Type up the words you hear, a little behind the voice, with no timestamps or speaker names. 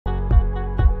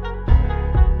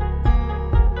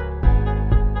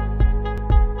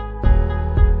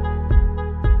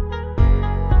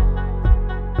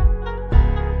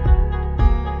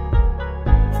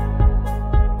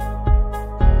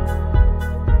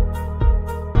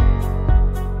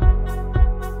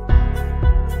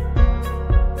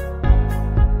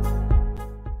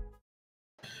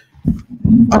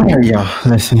All right, y'all.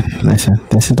 Listen.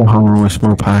 This is the Homeroom with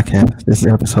Smooth podcast. This is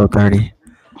episode 30.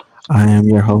 I am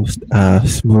your host,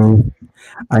 Smooth.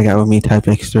 I got with me Type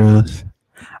Extras.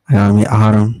 I got with me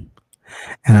Autumn.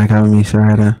 And I got with me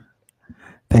Sarada.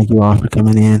 Thank you all for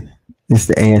coming in. This is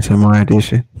the ASMR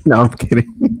edition. No, I'm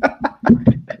kidding.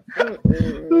 I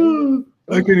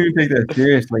couldn't even take that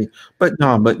seriously. But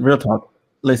real talk.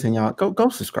 Listen, y'all, go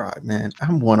subscribe, man.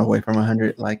 I'm one away from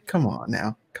 100. Like, come on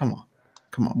now. Come on.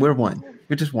 We're one.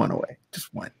 We're just one away.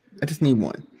 Just one. I just need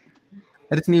one.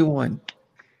 I just need one.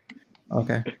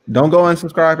 Okay. Don't go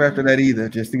unsubscribe after that either,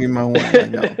 just to give my one. Like,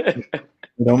 no.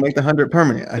 Don't make the 100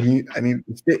 permanent. I need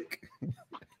to stick.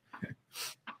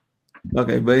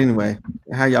 Okay, but anyway,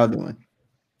 how y'all doing?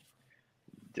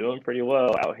 Doing pretty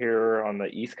well out here on the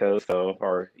East Coast,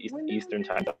 or Eastern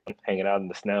time, hanging out in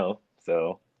the snow.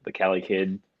 So the Cali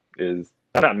kid is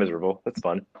not miserable. It's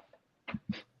fun.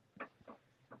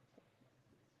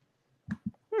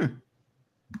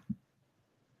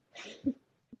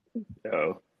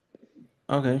 Oh.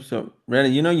 Okay, so Ready,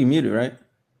 you muted, right?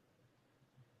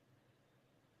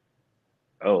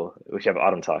 Oh, we should have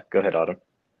Autumn talk. Go ahead, Autumn.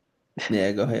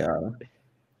 Yeah, go ahead, Autumn.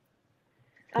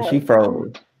 She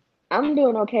froze. I'm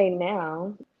doing okay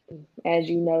now. As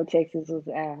you know, Texas was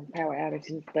power outage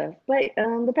and stuff, but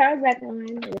the power's back on.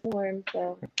 It's warm,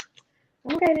 so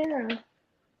I'm okay now.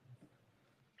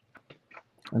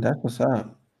 That's what's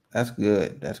up. That's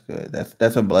good.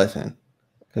 That's a blessing.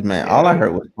 Cause man, all I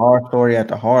heard was horror story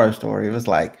after horror story. It was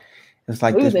like this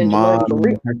mom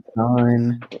and her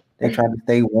son. They tried to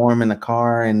stay warm in the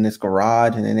car in this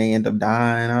garage, and then they end up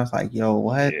dying. I was like, "Yo,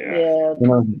 what?" Yeah.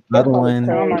 The other one.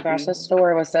 Oh my gosh, the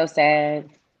story was so sad.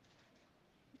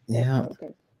 Yeah.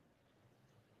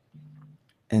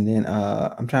 And then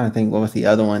I'm trying to think what was the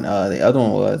other one. The other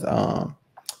one was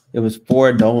it was 4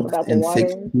 adults and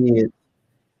 6 kids.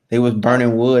 They was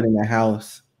burning wood in the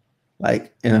house,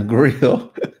 like in a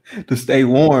grill, to stay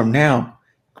warm. Now,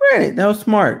 granted, that was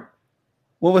smart.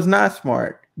 What was not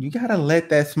smart? You gotta let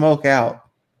that smoke out.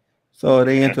 So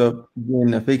they end up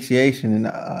getting asphyxiation, and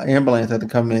the ambulance had to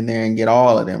come in there and get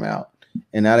all of them out.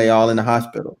 And now they all in the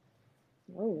hospital.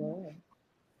 Oh wow.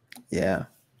 Yeah.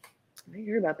 I didn't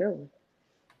hear about that one.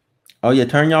 Oh yeah,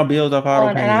 turn y'all bills off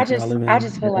auto pay. And I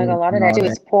just feel like a lot of that too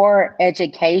is poor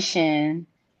education.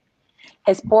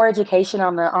 It's poor education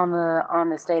on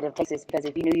the state of Texas, because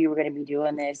if you knew you were going to be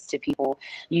doing this to people,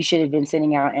 you should have been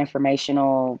sending out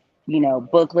informational,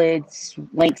 booklets,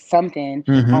 links, something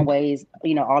on ways,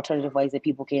 alternative ways that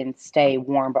people can stay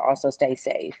warm but also stay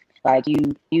safe. Like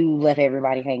you left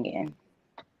everybody hanging.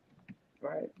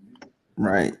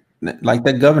 Right. Like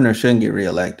that governor shouldn't get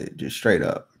reelected, just straight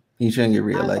up. He shouldn't get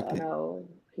reelected. No,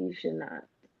 he should not.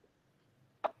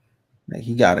 Like,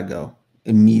 he gotta go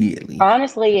immediately.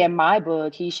 Honestly, in my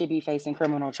book, he should be facing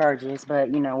criminal charges, but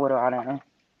what do I know?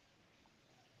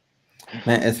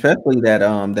 Man, especially that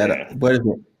what is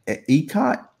it?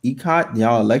 ECOT,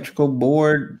 y'all electrical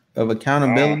board of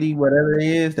accountability, whatever it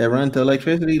is that runs the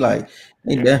electricity. Like,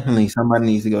 somebody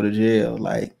needs to go to jail.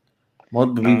 Like,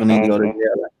 multiple people need to go to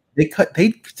jail. Like, they cut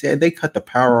the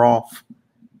power off,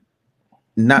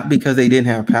 not because they didn't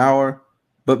have power,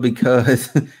 but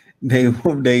because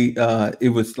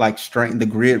it was like strained. The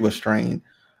grid was strained.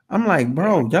 I'm like,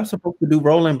 bro, y'all supposed to do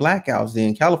rolling blackouts.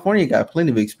 Then California got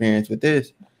plenty of experience with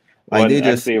this. Like, they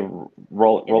just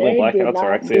rolling blackouts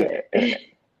are actually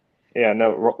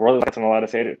rolling blackouts in a lot of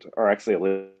states are actually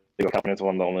illegal. California is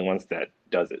one of the only ones that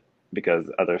does it, because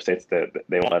other states that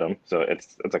they won't let them. So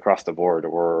it's across the board,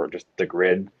 or just the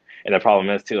grid. And the problem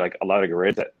is too, like a lot of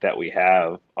grids that we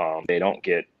have, they don't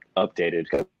get updated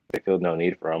because they feel no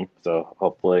need for them. So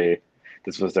hopefully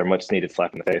this was their much needed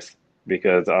slap in the face,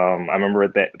 because I remember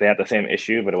that they had the same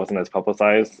issue, but it wasn't as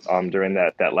publicized during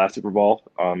that last Super Bowl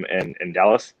in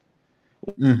Dallas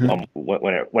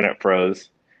when it froze.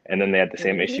 And then they had the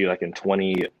same issue like in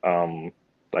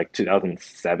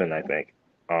 2007, I think.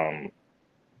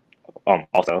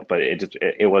 Also, but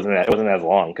it wasn't as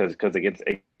long because it gets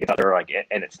out there, like,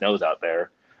 and it snows out there.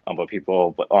 But this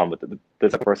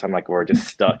is the first time, like, we're just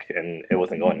stuck and it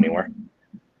wasn't going anywhere.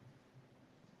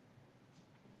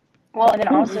 Well, and then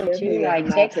also too, like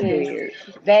Texas,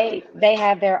 they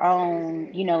have their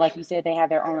own, like you said, they have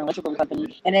their own electrical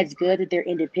company, and it's good that they're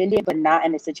independent, but not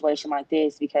in a situation like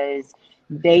this, because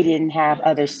they didn't have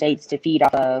other states to feed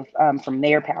off of from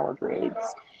their power grids.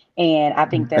 And I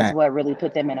think that's what really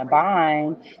put them in a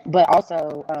bind. But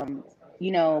also, some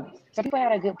people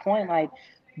had a good point. Like,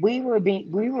 we were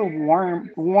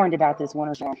warned about this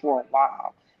winter storm for a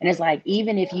while. And it's like,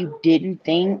 even if you didn't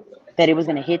think that it was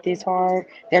going to hit this hard,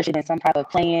 there should have been some type of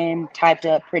plan typed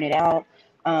up, printed out,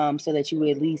 so that you would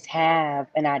at least have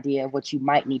an idea of what you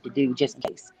might need to do just in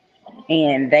case.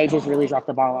 And they just really dropped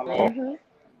the ball on that. Mm-hmm.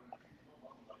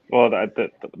 Well,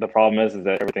 the problem is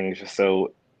that everything is just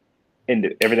so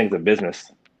everything's a business,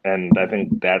 and I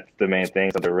think that's the main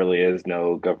thing. So there really is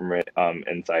no government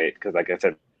insight because, like I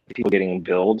said, people getting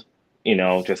billed,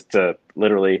 just to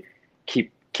literally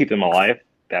keep them alive,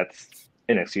 that's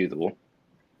inexcusable.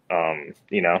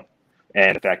 You know,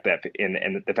 and the fact that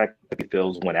these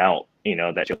bills went out,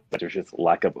 that shows that there's just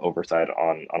lack of oversight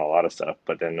on a lot of stuff.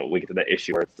 But then we get to that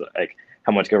issue where it's like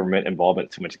how much government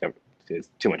involvement is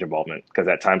too much involvement, because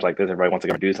at times like this, everybody wants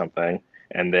to do something,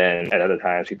 and then at other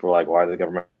times, people are like, "Why is the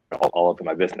government all up in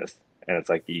my business?" And it's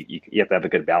like you have to have a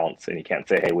good balance, and you can't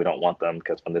say, "Hey, we don't want them,"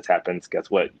 because when this happens,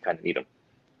 guess what? You kind of need them.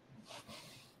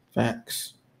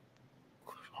 Facts.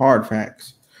 Hard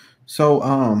facts. So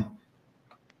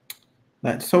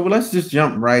so let's just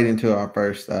jump right into our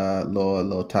first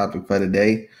little topic for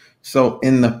today. So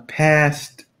in the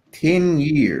past 10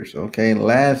 years, okay,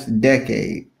 last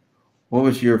decade, what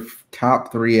was your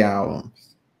top 3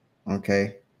 albums?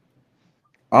 Okay.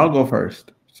 I'll go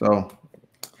first. So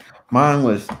mine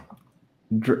was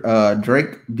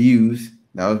Drake Views.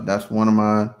 That's one of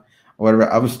mine. Whatever.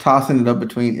 I was tossing it up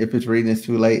between If It's Reading It's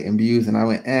Too Late and Views, and I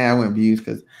went Views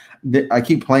because I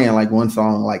keep playing like one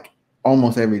song like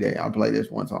almost every day. I'll play this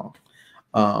one song.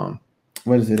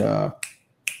 What is it?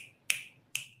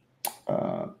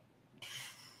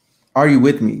 Are You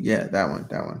With Me? Yeah, that one.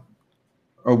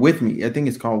 Or With Me. I think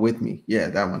it's called With Me. Yeah,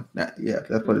 that one.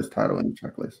 That's what it's titled in the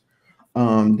track list.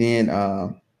 Then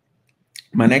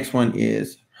my next one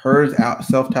is Her's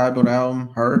self-titled album,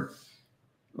 Her.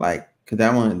 Like, cause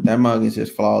that mug is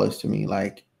just flawless to me.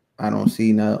 Like, I don't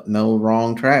see no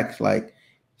wrong tracks. Like,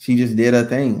 she just did her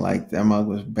thing. Like, that mug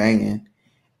was banging.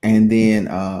 And then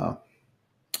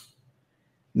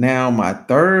now my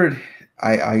third,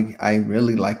 I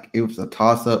really like, it was a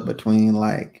toss up between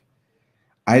like,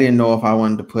 I didn't know if I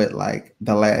wanted to put like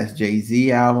the last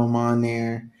Jay-Z album on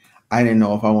there. I didn't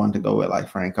know if I wanted to go with like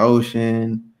Frank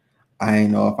Ocean. I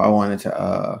didn't know if I wanted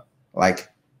to like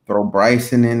throw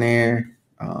Bryson in there.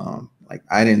 Like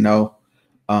I didn't know.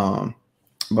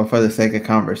 But for the sake of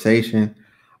conversation,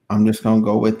 I'm just gonna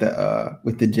go with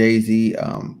the Jay-Z.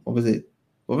 What was it?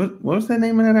 What was the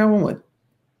name of that album? What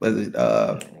was it?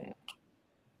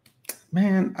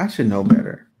 Man, I should know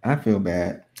better. I feel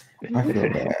bad. I've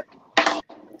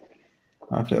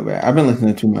been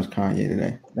listening to too much Kanye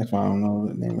today. That's why I don't know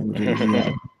the name of the Jay-Z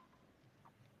album.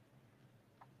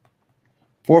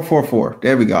 444.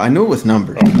 There we go. I knew it was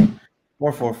numbers.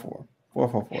 444.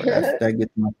 444.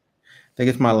 That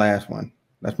gets my last one.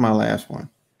 That's my last one.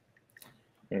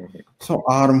 So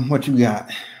Autumn, what you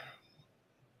got?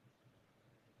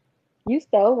 You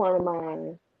stole one of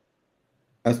mine.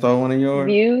 I stole one of yours?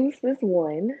 Views is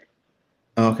one.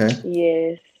 Okay.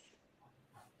 Yes.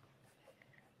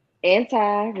 Anti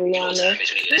Rihanna.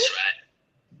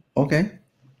 Okay.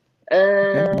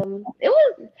 It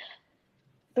was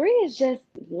 3 is just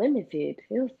limited.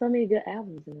 There was so many good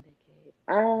albums in the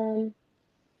decade.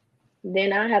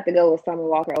 Then I have to go with Summer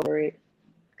Walker Over It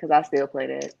because I still play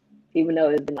that, even though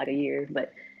it's been like a year.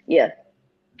 But yeah,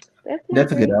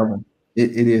 that's a good album.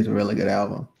 It is a really good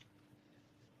album.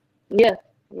 Yeah,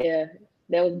 that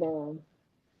was bomb.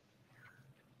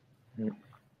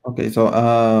 Okay, so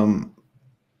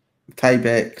Type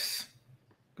X,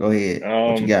 go ahead.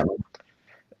 What you got?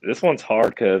 This one's hard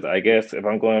because I guess if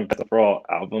I'm going best overall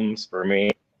albums for me,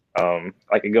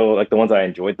 I could go like the ones I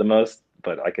enjoyed the most.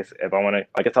 But I guess if I want to,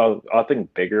 I guess I'll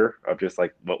think bigger of just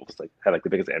like what was like had like the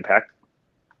biggest impact,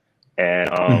 and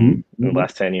in the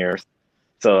last 10 years.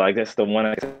 So I guess the one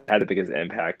I had the biggest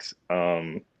impact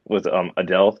was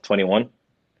Adele 21,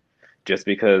 just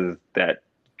because that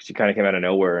she kind of came out of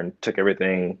nowhere and took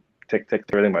everything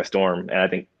by storm, and I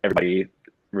think everybody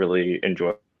really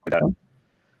enjoyed that.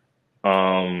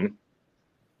 So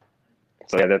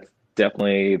yeah, that's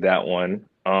definitely that one.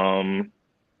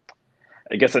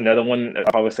 I guess another one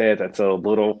I would say that's a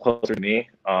little closer to me,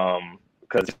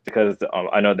 because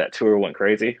I know that tour went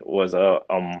crazy. Was it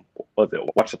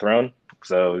Watch the Throne?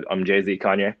 So Jay-Z,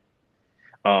 Kanye.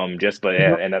 And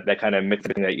that kind of mixed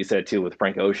thing that you said too with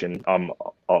Frank Ocean,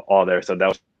 all there. So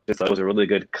that was a really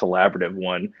good collaborative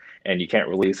one, and you can't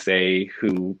really say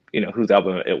whose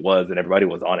album it was, and everybody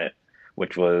was on it,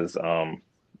 which was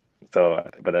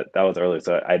but that was early,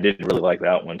 so I did really like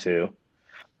that one too.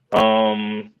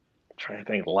 Trying to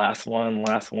think, last one.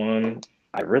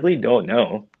 I really don't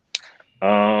know.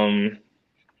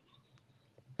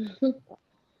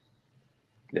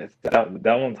 Yes, that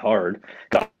one's hard.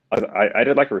 I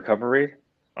did like Recovery,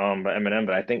 by Eminem,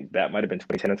 but I think that might have been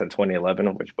 2010 and 2011,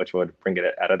 which would bring it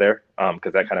out of there,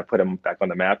 because that kind of put him back on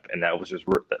the map, and that was just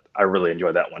I really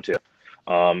enjoyed that one too.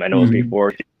 And it was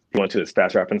before he went to his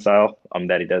fast rapping style,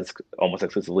 that he does almost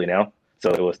exclusively now. So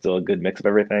it was still a good mix of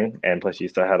everything, and plus you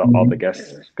still had all the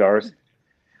guest stars.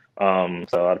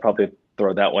 So I'd probably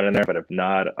throw that one in there, but if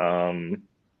not,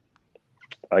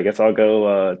 I guess I'll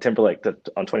go Timberlake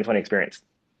on 2020 Experience.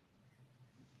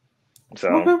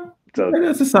 So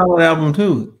that's a solid album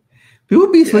too.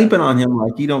 People be sleeping on him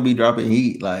like he don't be dropping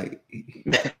heat. Like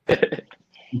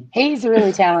he's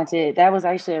really talented. That was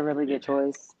actually a really good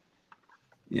choice.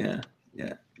 Yeah,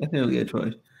 that's a really good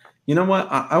choice. You know what?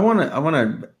 I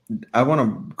wanna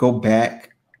go back.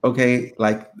 Okay,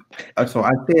 like so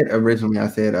I said originally. I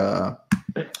said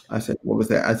what was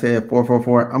that? I said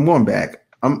 444. I'm going back.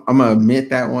 I'm gonna admit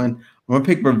that one. I'm gonna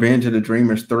pick Revenge of the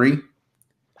Dreamers 3.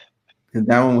 Because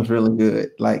that one was really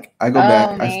good. Like I go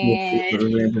back, I see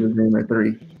Revenge of the Dreamer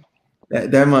 3.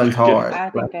 That mug's hard. I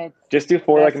think just do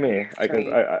 4 like me.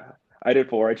 I did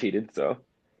 4. I cheated, so.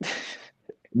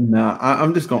 Nah,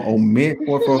 I'm just gonna omit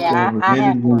 444. Yeah, I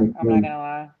have 4. I'm not gonna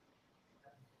lie.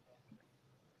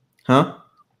 Huh?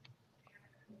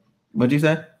 What'd you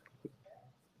say?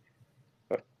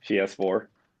 She has 4.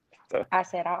 So. I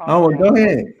said I. Oh, well, go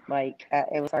ahead. Like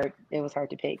it was hard. It was hard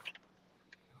to pick.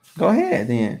 Go ahead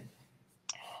then.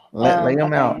 Lay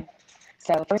them out.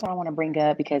 So first one I want to bring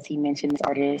up, because he mentioned this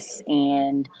artist,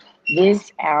 and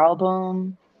this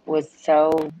album was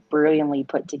so brilliantly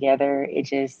put together.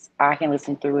 I can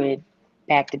listen through it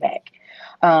back to back.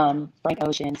 Frank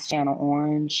Ocean's Channel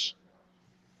Orange.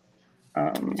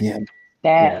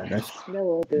 That was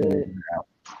good.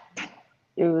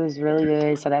 It was really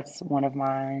good. So that's one of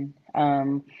mine.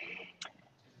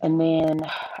 And then,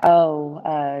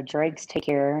 Drake's Take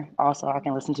Care. Also, I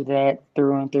can listen to that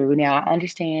through and through. Now, I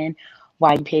understand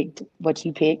why you picked what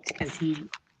you picked, because he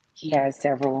has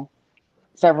several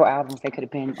albums that could have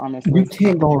been on this list. You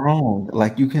can't go wrong.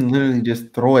 Like, you can literally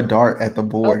just throw a dart at the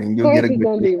board and you'll get a good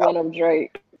album. Of course, he's going to be one of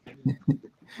Drake.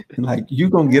 Like, you're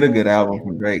going to get a good album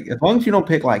from Drake. As long as you don't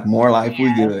pick, like, More Life,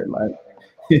 we good. Like,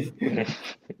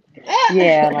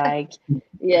 yeah, like...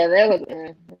 Yeah, that was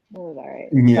all right.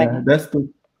 Yeah, like, that's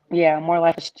the... Yeah, More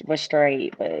Life was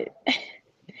straight, but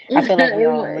I feel like we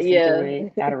all listen to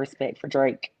it out of respect for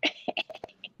Drake. So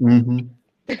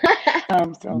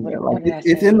it's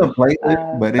in the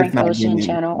playlist, but Frank it's not Ocean, in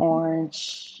Channel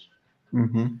Orange.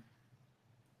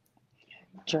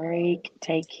 Drake,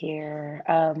 Take Care.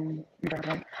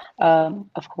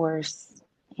 Of course,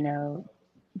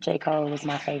 J. Cole was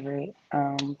my favorite.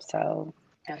 So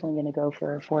definitely gonna go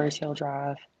for Forest Hill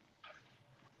Drive.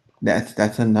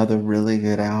 That's another really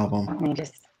good album. I mean,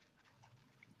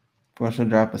 Forest Hill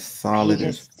Drive is solid.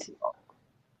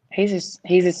 He's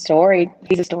a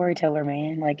storyteller,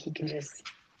 man. Like he can just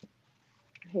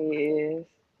tell you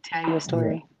a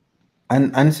story. Yeah.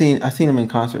 I've seen him in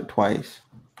concert twice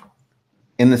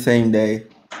in the same day.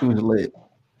 He was lit.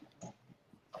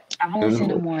 I've only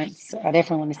seen him once. I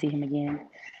definitely want to see him again.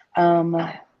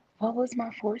 What was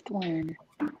my fourth one?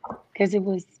 Because it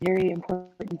was very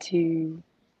important to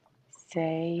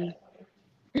say.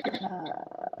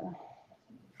 I'm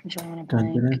drawing a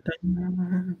blank.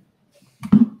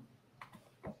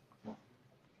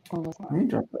 What was Let me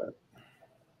drop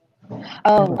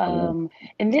that.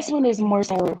 And this one is more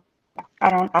so. I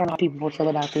don't know how people feel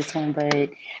about this one, but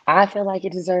I feel like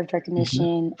it deserved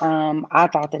recognition. I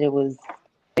thought that it was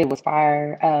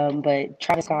fire. But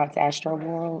Travis Scott's Astro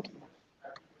World.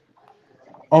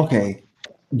 Okay,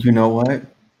 you know what?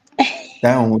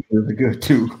 That one was really good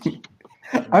too.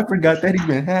 I forgot that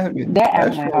even happened. That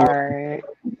album went hard.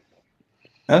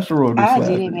 Astro World. I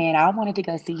did it, man. I wanted to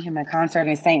go see him in concert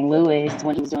in St. Louis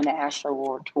when he was doing the Astro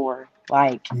World tour.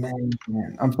 Like, man,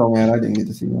 I'm so mad I didn't get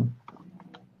to see him.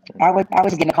 I would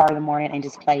get in the car in the morning and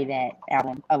just play that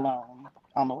album alone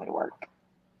on the way to work.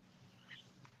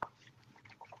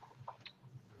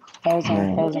 Those are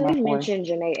my four. You mentioned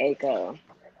Jhené Aiko.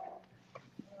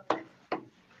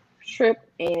 Trip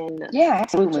and yeah,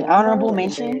 absolutely. Honorable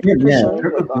mention. Yeah.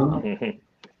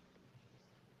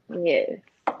 Yes.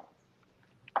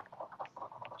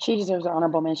 She deserves an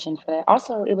honorable mention for that.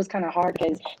 Also, it was kind of hard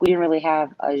because we didn't really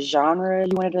have a genre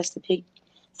you wanted us to pick.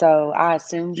 So I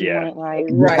assumed you wanted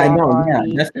like I know, yeah.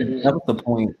 That was the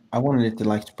point. I wanted it to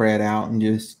like spread out and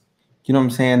just, you know what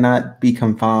I'm saying, not be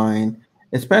confined.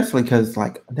 Especially because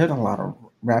like there's a lot of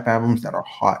rap albums that are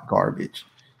hot garbage.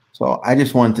 So I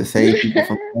just wanted to save people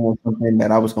from doing something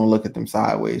that I was gonna look at them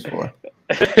sideways for.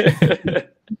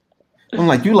 I'm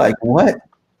like, you like what?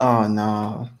 Oh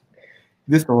no.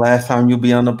 This is the last time you'll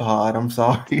be on the pod. I'm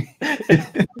sorry.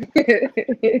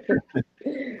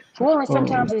 Well, and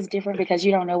sometimes it's different because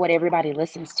you don't know what everybody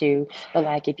listens to. But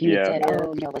like if you had said,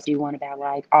 oh, let's do one about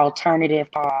like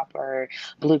alternative pop or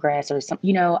bluegrass or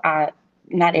something,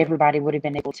 not everybody would have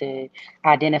been able to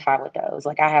identify with those.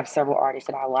 Like I have several artists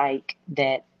that I like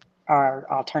that are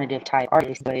alternative type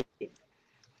artists, but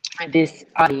for this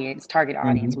audience, target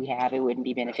audience we have, it wouldn't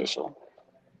be beneficial.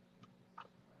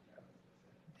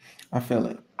 I feel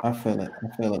it.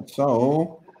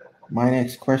 So my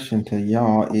next question to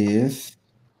y'all is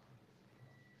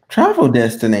travel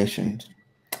destinations.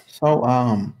 So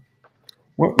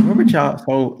where would y'all?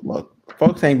 So look,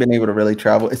 folks ain't been able to really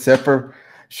travel except for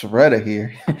Sharetta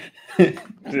here.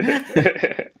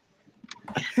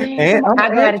 And I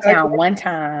go out of town one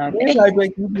time. And I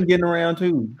think you've been getting around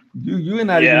too. You and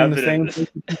I are in the same place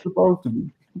you're supposed to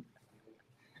be.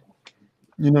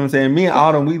 You know what I'm saying? Me and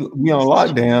Autumn, we on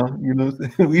lockdown. You know what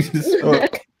I'm saying? We just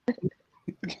stuck.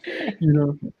 You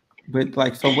know, but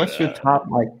like, so what's your top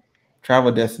like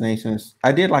travel destinations?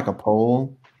 I did like a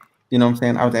poll. You know what I'm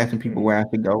saying? I was asking people where I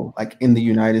could go, like in the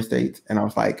United States, and I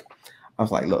was like,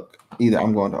 look, either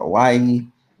I'm going to Hawaii,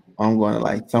 or I'm going to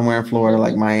like somewhere in Florida,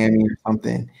 like Miami or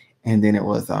something. And then it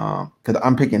was because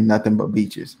I'm picking nothing but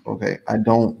beaches. Okay, I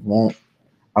want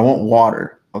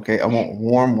water. Okay, I want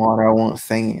warm water. I want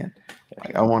sand.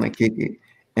 Like I want to kick it.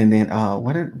 And then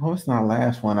what was my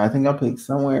last one? I think I picked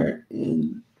somewhere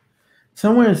in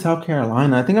South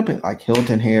Carolina. I think I picked like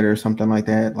Hilton Head or something like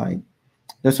that. Like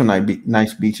there's some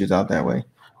nice beaches out that way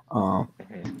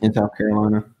in South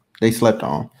Carolina. They slept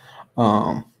on.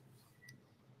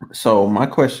 So my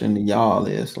question to y'all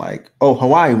is like,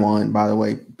 Hawaii won, by the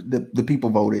way. The people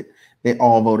voted. They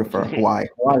all voted for Hawaii.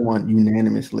 Hawaii won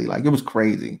unanimously. Like it was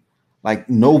crazy. Like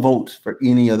no votes for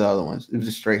any of the other ones. It was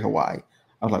just straight Hawaii.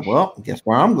 I was like, well, guess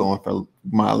where I'm going for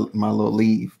my little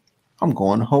leave? I'm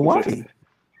going to Hawaii.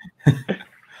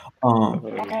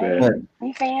 But,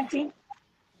 you fancy?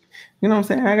 You know what I'm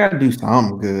saying? I got to do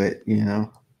something good, you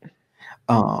know.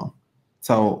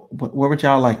 So where would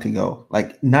y'all like to go?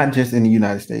 Like not just in the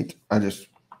United States. I just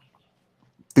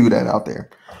threw that out there.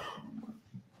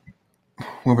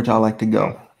 Where would y'all like to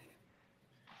go?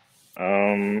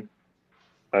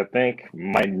 I think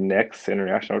my next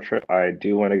international trip, I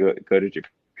do want to go to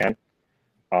Japan,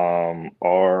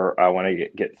 or I want to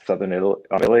get Southern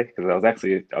Italy because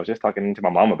I was just talking to my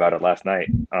mom about it last night.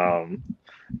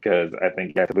 Because I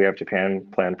think we have Japan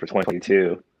planned for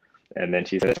 2022, and then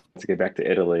she said to get back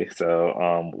to Italy.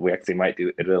 So we actually might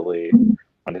do Italy,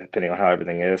 depending on how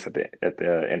everything is at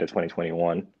the end of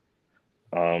 2021.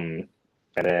 And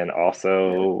then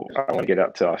also I want to get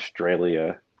out to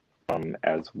Australia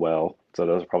as well. So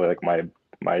those are probably like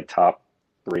my top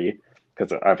three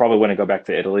because I probably wouldn't go back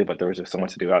to Italy, but there was just so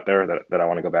much to do out there that I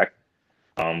want to go back.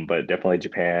 But definitely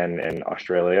Japan and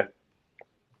Australia.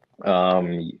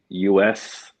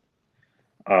 US.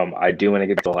 I do want to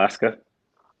get to Alaska.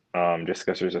 Just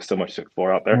because there's just so much to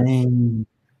explore out there.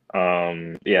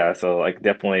 Yeah, so like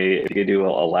definitely if you could do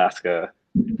Alaska,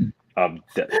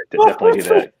 definitely do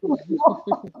that.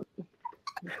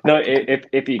 No,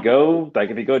 if you go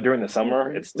during the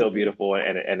summer, it's still beautiful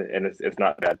and it's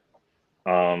not bad.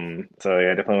 So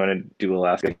yeah, I definitely want to do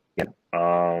Alaska again.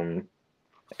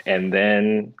 And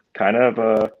then kind of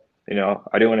I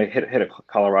do want to hit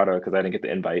Colorado because I didn't get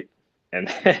the invite, and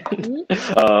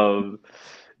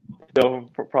then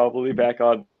probably back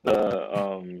on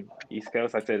the East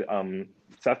Coast. I said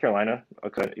South Carolina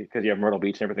because you have Myrtle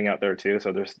Beach and everything out there too.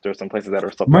 So there's some places that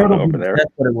are still over there.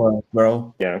 That's what it was,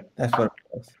 bro. Yeah, that's what it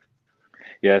was.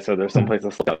 Yeah, so there's some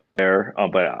places out there,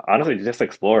 but honestly, just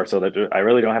explore. So that I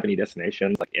really don't have any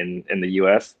destinations like in the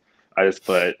U.S.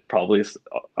 But probably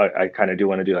I kind of do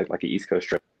want to do like an East Coast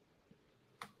trip,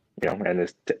 and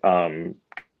it's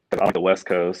on the West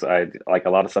Coast. I like a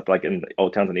lot of stuff like in the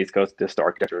old towns on the East Coast, just the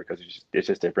architecture because it's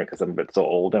just different because it's so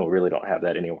old and we really don't have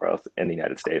that anywhere else in the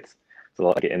United States. So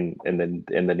like in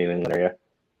the New England area,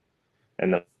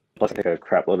 and then plus I take a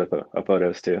crap load of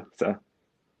photos too. So.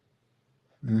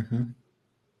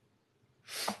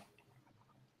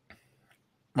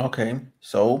 Okay,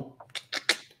 so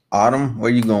Autumn, where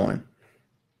you going?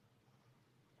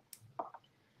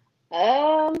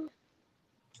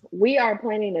 We are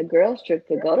planning a girls trip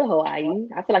to go to Hawaii.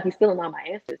 I feel like he's stealing all my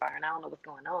answers, and I don't know what's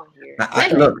going on here.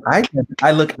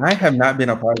 I have not been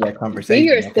a part of that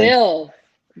conversation.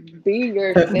 Be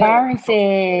yourself. Byron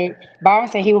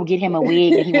said he will get him a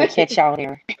wig and he will catch y'all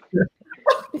there.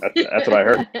 That's what I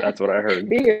heard. That's what I heard.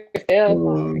 Be yourself.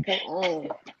 Come on.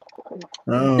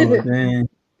 Oh, dang.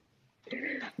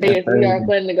 But yes, we are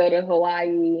planning to go to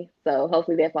Hawaii, so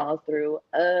hopefully that falls through.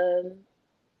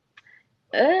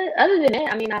 Other than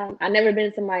that, I mean, I never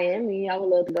been to Miami. I would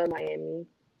love to go to Miami.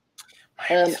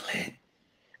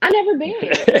 I never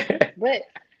been, but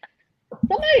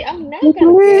somebody, I'm now kind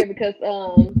of scared because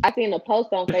I seen a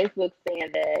post on Facebook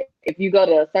saying that if you go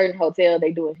to a certain hotel,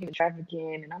 they do a human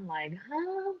trafficking, and I'm like,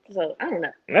 huh? So I don't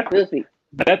know. We'll see.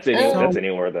 That's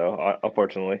anywhere though,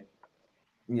 unfortunately.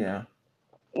 Yeah.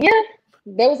 Yeah,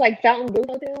 there was like Fountain Blue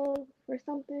Hotel or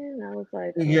something. I was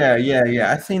like,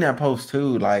 yeah. I seen that post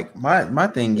too. Like my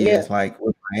thing is like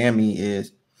with Miami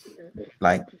is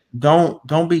like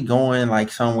don't be going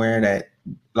like somewhere that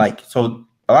like so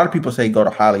a lot of people say go to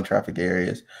highly trafficked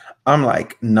areas. I'm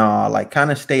like, nah, like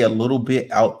kind of stay a little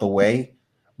bit out the way,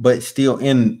 but still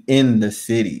in the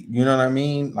city. You know what I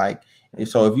mean? Like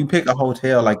so if you pick a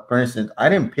hotel, like for instance, I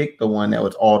didn't pick the one that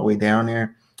was all the way down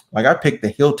there. Like I picked the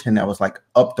Hilton that was like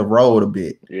up the road a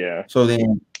bit. Yeah. So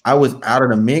then I was out of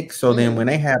the mix. So then when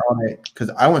they had all that, because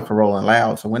I went for Rolling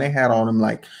Loud. So when they had all them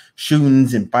like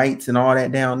shootings and fights and all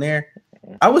that down there,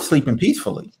 I was sleeping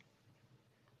peacefully.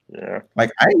 Yeah.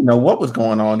 Like I didn't know what was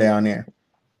going on down there.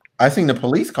 I seen the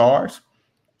police cars.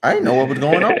 I didn't know what was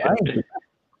going on.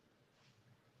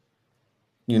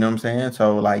 You know what I'm saying?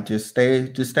 So like just stay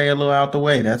a little out the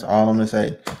way. That's all I'm gonna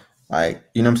say. Like,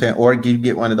 you know what I'm saying? Or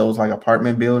get one of those like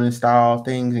apartment building style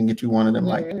things and get you one of them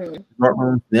like resort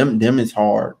rooms. Them is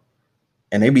hard.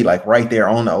 And they be like right there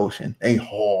on the ocean. They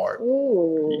hard.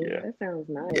 Ooh, that sounds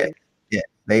nice. Yeah,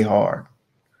 they hard.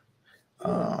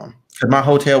 Cause my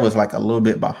hotel was like a little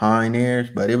bit behind theirs,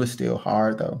 but it was still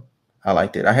hard though. I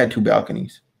liked it. I had 2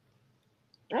 balconies.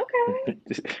 Okay.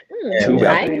 2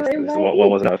 balconies. One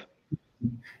was enough.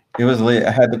 It was lit.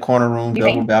 I had the corner room,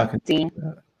 double balcony.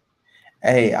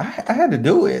 Hey, I had to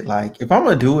do it. Like, if I'm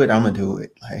gonna do it, I'm gonna do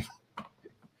it. Like,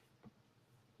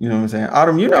 you know what I'm saying?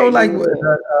 Autumn, you know, like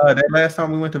that last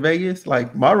time we went to Vegas,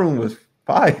 like my room was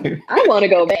fire. I want to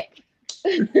go back.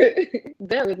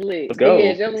 That was lit. Let's go.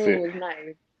 Yeah, your room was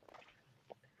nice.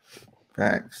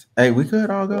 Facts. Hey, we could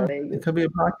all go. It could be a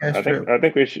podcast trip. I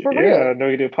think we should. Yeah, no,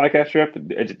 you do a podcast trip.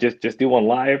 Just do one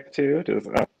live too.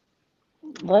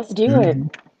 Let's do it.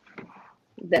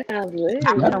 That sounds lit.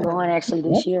 I'm going actually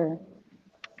this year.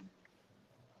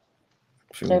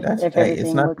 Shoot, if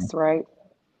everything looks right.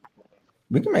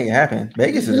 We can make it happen.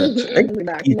 Vegas is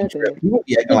a easy trip. You would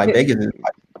be acting like Vegas is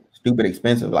like stupid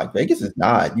expensive. Like Vegas is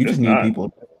not. You just need people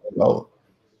to go.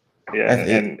 Yeah,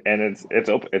 and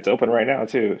it's open right now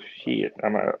too. Shit, I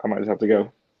might just have to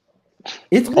go.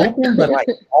 It's open, but like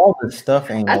all the stuff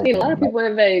ain't. I see a lot of people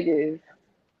in Vegas.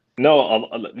 No,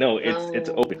 it's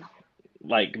open.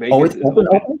 Like it's Vegas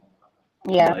open.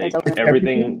 Yeah, like, it's open.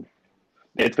 Everything.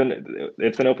 It's been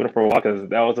open for a while because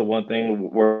that was the one thing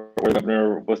where the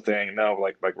governor was saying no,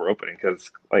 like we're opening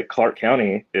because like Clark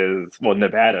County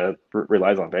Nevada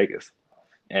relies on Vegas,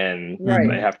 and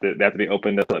they have to be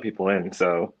open to let people in.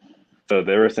 So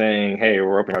they were saying, hey,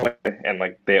 we're open right away, and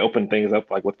like they open things up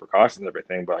like with precautions and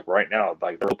everything, but like right now,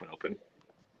 like they're open.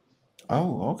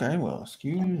 Oh, okay. Well,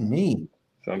 excuse me.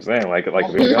 So I'm saying like we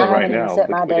can go right now. Set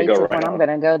my dates of when I'm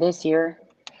gonna go this year.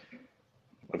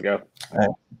 Let's go.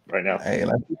 Right now. Hey,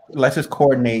 let's just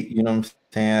coordinate, you know what I'm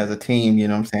saying, as a team, you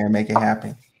know what I'm saying, make it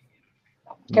happen.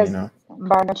 Because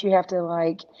Bar, don't you have to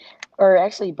like, or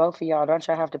actually both of y'all, don't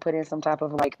y'all have to put in some type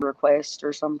of like request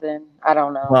or something? I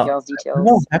don't know y'all's details. I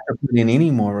don't have to put in any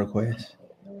more requests.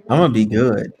 I'm gonna be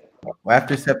good.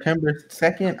 After September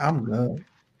 2nd, I'm good.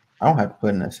 I don't have to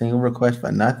put in a single request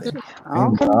for nothing.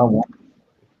 Okay.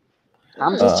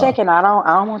 I'm just checking. I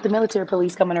don't want the military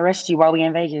police coming to arrest you while we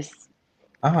in Vegas.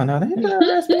 Oh no, they ain't gonna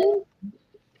arrest me.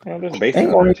 There's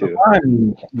basement on too.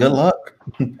 Good luck.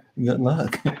 Good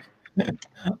luck.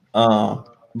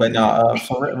 But no,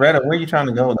 so Retta, where are you trying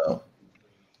to go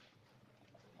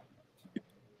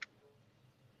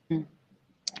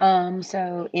though?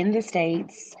 So in the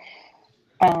States,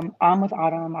 I'm with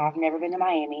Autumn. I've never been to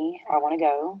Miami. I want to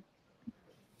go.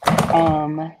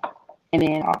 And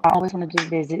then I always wanted to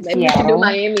visit Seattle. We can do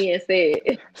Miami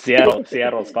instead.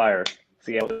 Seattle's fire.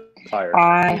 Seattle's fire.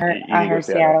 I heard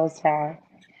Seattle's fire.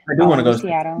 I do want to go to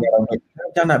Seattle.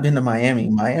 I've not been to Miami.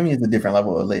 Miami is a different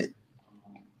level of lit.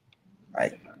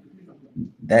 Like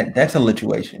that's a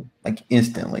lituation. Like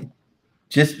instantly.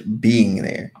 Just being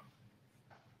there.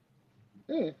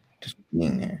 Just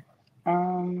being there.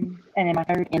 And then my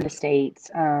third in the States.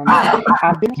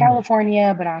 I've been to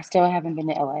California, but I still haven't been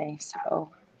to LA. So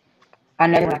I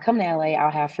know when I come to LA, I'll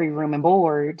have free room and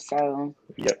board. So,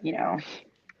 you know.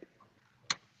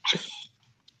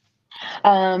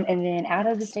 And then out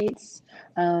of the States,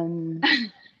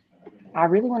 I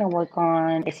really want to work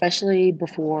on, especially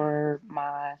before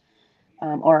my,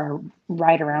 or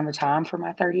right around the time for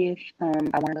my 30th, I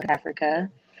want to go to Africa.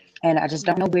 and I just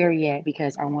don't know where yet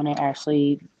because I want to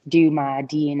actually do my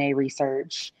DNA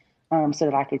research, so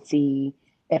that I could see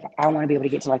if I want to be able to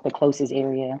get to like the closest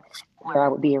area where I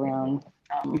would be around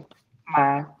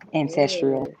my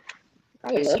ancestral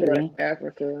I would love to go history. to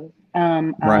Africa.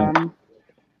 Right.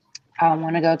 I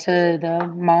want to go to the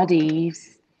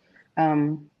Maldives.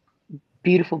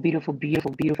 Beautiful, beautiful,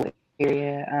 beautiful, beautiful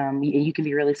area. You can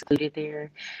be really secluded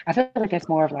there. I feel like that's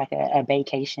more of like a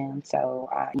vacation. So,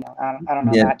 I don't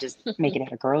know Yeah. about just making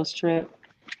it a girls' trip.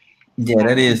 Yeah,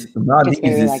 that is Just Maldives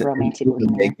very is like romantic a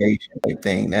looking there. vacation type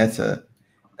thing. That's a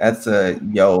that's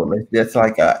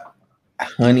like a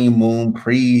honeymoon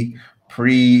pre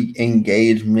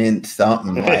engagement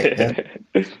something like that.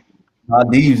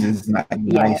 Maldives is Yeah,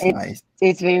 nice.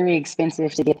 it's very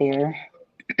expensive to get there.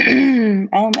 And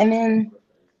then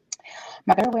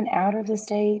my girl went out of the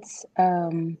States.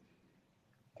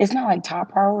 It's not like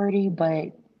top priority,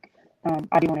 but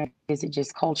I do want to visit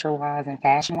just culture wise and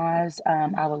fashion wise.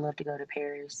 I would love to go to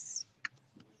Paris.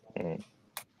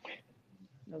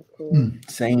 Of course.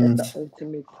 Same. That's the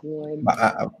ultimate one. But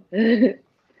I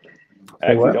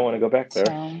actually don't want to go back there.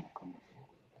 So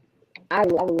I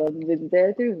would love to visit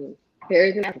there too.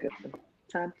 Paris and Africa.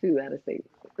 Top 2 out of state.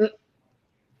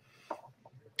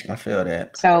 I feel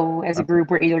that. So as a group,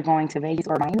 we're either going to Vegas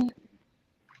or Miami.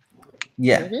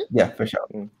 Yeah, for sure.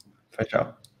 For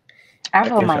sure. I'll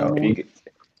go Miami.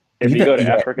 If you go to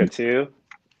Africa too,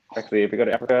 actually, if you go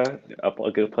to Africa,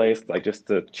 a good place like just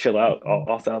to chill out,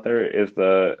 also out there is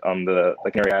the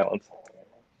Canary Islands.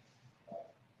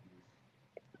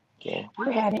 Yeah.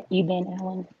 Where haven't you been,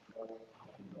 Alan?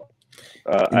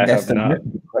 I have not.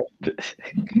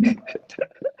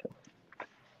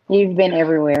 You've been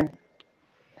everywhere.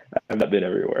 I've not been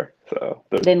everywhere, so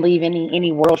didn't leave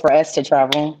any world for us to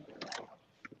travel.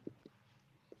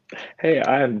 Hey,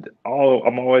 I'm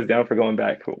always down for going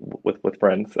back with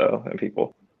friends, and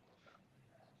people.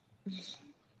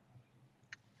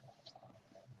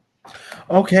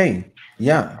 Okay.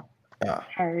 Yeah.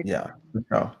 Heard. Yeah.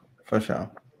 For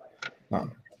sure.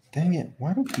 Dang it!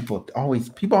 Why do people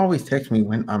always text me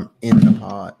when I'm in the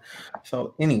pod?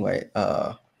 So anyway,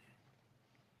 all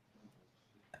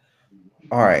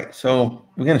right. So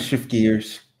we're gonna shift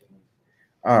gears.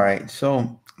 All right.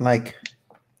 So like,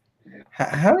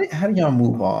 how do y'all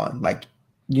move on? Like,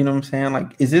 you know what I'm saying?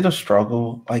 Like, is it a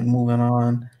struggle? Like moving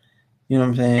on? You know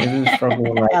what I'm saying? Is it a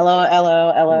struggle? Like,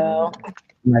 LO.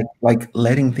 Like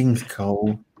letting things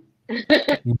go. You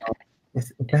know,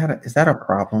 is that a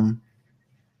problem?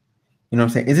 You know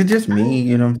what I'm saying? Is it just me?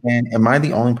 You know what I'm saying? Am I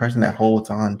the only person that holds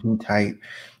on too tight? You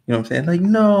know what I'm saying? Like,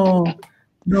 no,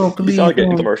 please. You sound like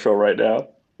a commercial right now.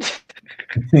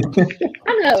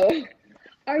 I know.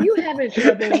 Are you having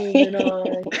trouble moving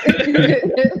on?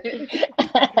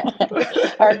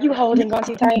 Are you holding on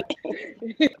too tight?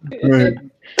 Right.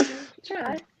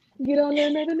 Try. Get on there,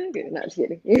 another nigga. Not just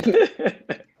kidding.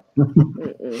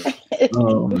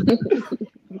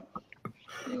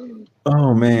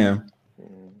 Oh man.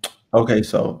 Okay,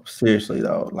 so seriously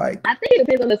though, like I think it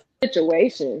depends on the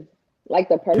situation, like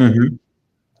the person.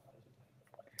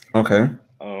 Okay.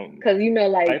 Because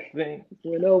like I think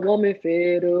when a woman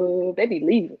fed up, they be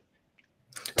leaving.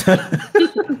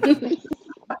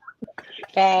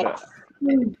 Facts. I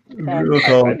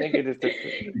think it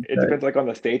depends like on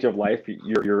the stage of life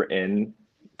you're in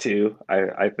too.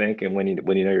 I think, and when you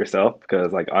know yourself,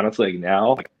 because like honestly, like,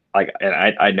 now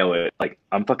and I know it. Like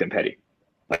I'm fucking petty.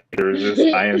 Like there's just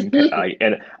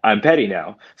I'm petty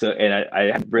now. So I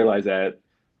have realized that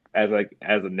as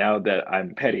now that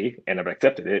I'm petty and I've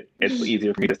accepted it, it's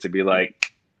easier for me just to be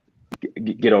like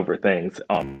get over things.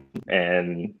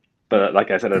 But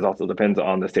like I said, it also depends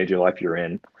on the stage of life you're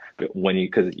in. But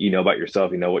because you know about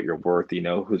yourself, you know what you're worth, you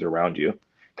know who's around you.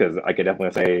 Because I could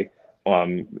definitely say,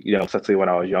 especially when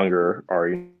I was younger or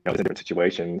in different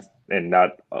situations and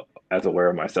not as aware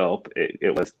of myself,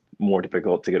 it was more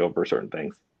difficult to get over certain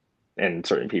things and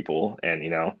certain people, and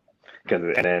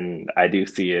and then I do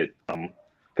see it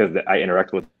because I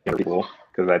interact with people.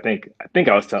 Because I think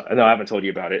no, I haven't told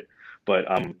you about it, but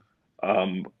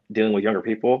dealing with younger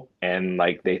people and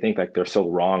like they think like they're so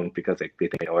wrong because they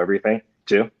think they know everything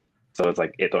too. So it's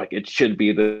like it should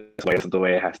be this way. This is the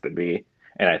way it has to be.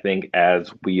 And I think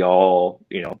as we all,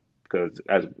 because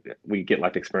as we get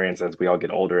life experience, as we all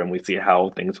get older and we see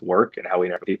how things work and how we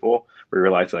interact with people, we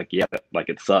realize like, yeah, like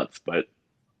it sucks, but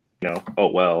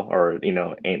oh well, or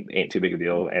ain't too big a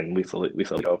deal, and we slowly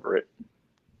get over it.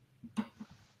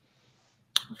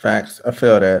 Facts. I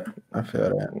feel that.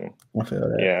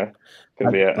 Yeah,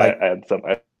 because I had some.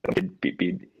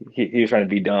 He was trying to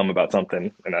be dumb about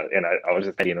something, and I was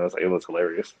just thinking it was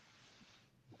hilarious.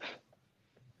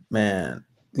 Man,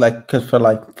 like, cause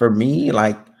for me,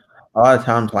 like a lot of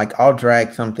times, like I'll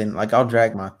drag something, like I'll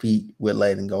drag my feet with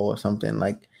letting go or something,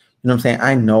 like you know what I'm saying.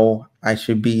 I know I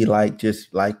should be like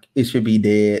just like it should be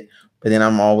dead, but then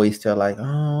I'm always still like,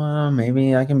 oh, well,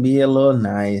 maybe I can be a little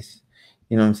nice.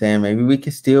 You know what I'm saying? Maybe we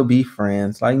can still be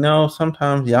friends. Like, no,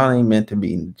 sometimes y'all ain't meant to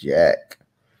be jack.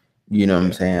 You know what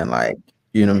I'm saying? Like,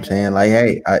 you know what I'm saying? Like,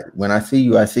 hey, when I see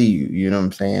you, I see you. You know what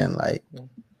I'm saying? Like,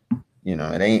 you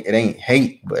know, it ain't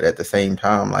hate, but at the same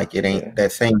time, like it ain't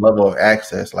that same level of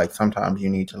access. Like sometimes you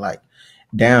need to like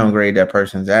downgrade that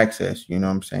person's access. You know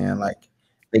what I'm saying? Like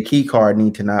the key card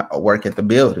need to not work at the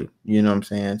building. You know what I'm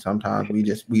saying? Sometimes we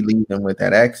leave them with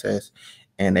that access,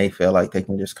 and they feel like they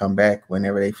can just come back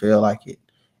whenever they feel like it,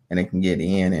 and they can get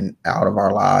in and out of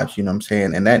our lives. You know what I'm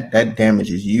saying? And that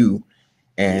damages you,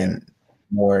 and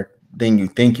more than you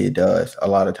think it does a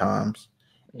lot of times.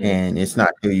 And it's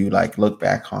not till you like look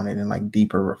back on it and like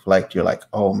deeper reflect, you're like,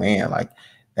 oh man, like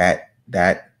that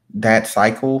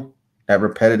cycle, that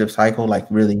repetitive cycle, like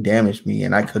really damaged me,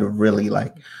 and I could have really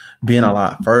like been a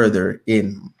lot further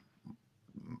in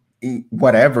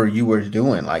whatever you were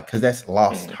doing, like because that's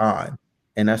lost time,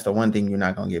 and that's the one thing you're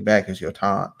not gonna get back is your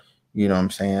time. You know what I'm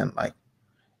saying? Like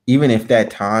even if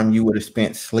that time you would have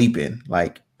spent sleeping,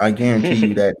 like I guarantee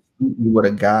you that you would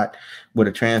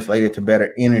have translated to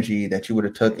better energy that you would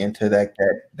have took into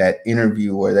that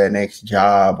interview or that next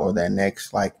job or that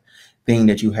next like thing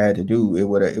that you had to do. It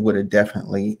would have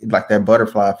definitely, like, that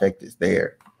butterfly effect is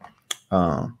there.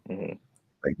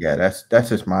 Like yeah, that's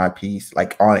just my piece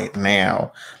like on it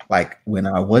now. Like when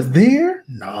I was there,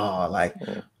 no, like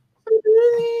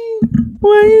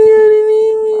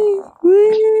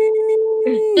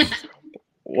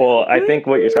Well, I think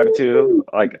what you're talking to,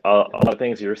 like a lot of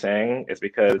things you're saying, is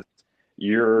because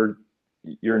you're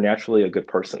naturally a good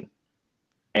person.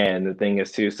 And the thing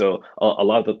is too, so a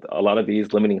lot of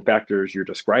these limiting factors you're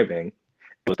describing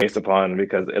was based upon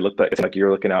because it's like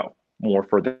you're looking out more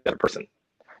for the other person.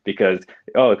 Because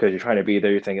because you're trying to be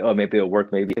there, you're saying, oh, maybe it'll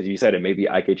work, maybe because you said it, maybe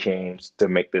I could change to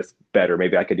make this better,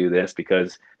 maybe I could do this.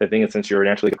 Because the thing is, since you're a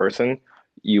naturally good person,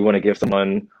 you want to give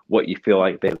someone what you feel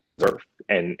like they deserve,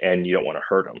 and you don't want to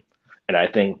hurt them. And I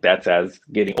think that's as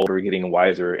getting older, getting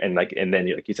wiser, and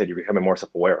then like you said, you're becoming more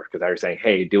self-aware because now you're saying,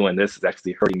 hey, doing this is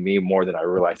actually hurting me more than I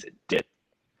realized it did.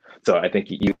 So I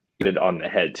think you hit it on the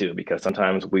head too, because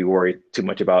sometimes we worry too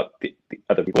much about the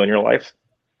other people in your life,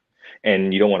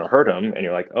 and you don't want to hurt them, and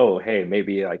you're like, oh, hey,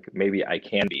 maybe I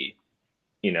can be,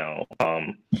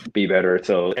 be better,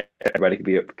 so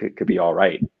everybody could be all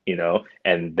right,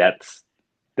 and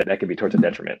that could be towards a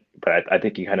detriment. But I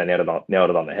think you kind of nailed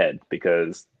it on the head,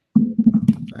 because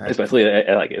especially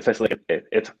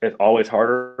it's always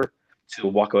harder to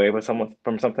walk away with someone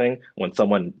from something when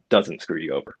someone doesn't screw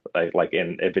you over,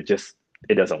 and if it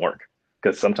doesn't work,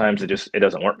 because sometimes it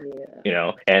doesn't work,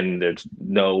 and there's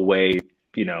no way,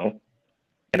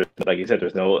 and like you said,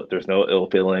 there's no ill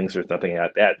feelings, there's nothing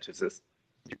like that. It's just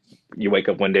you wake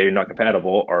up one day, you're not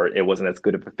compatible, or it wasn't as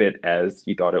good of a fit as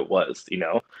you thought it was,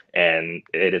 and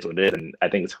it is what it is. And I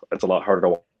think it's a lot harder to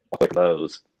walk like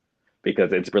those,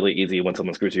 because it's really easy when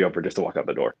someone screws you over just to walk out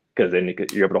the door, because then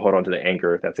you're able to hold on to the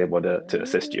anger that's able to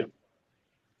assist you.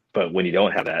 But when you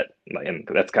don't have that, and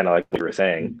that's kind of like what you were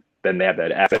saying, then they have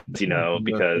that access,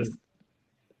 because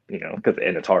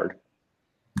and it's hard.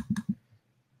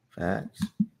 Facts.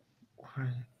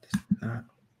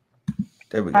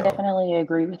 There we go. I definitely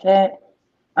agree with that.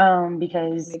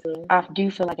 Because I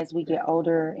do feel like as we get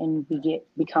older and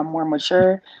become more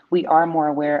mature, we are more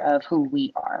aware of who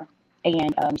we are.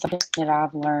 And something that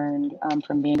I've learned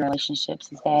from being in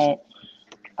relationships is that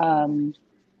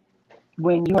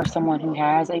when you are someone who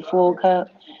has a full cup,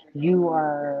 you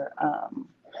are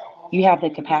you have the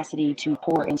capacity to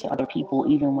pour into other people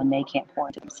even when they can't pour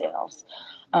into themselves.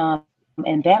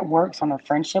 And that works on a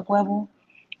friendship level,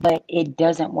 but it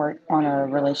doesn't work on a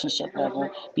relationship level,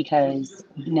 because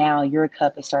now your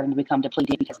cup is starting to become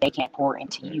depleted because they can't pour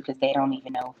into you because they don't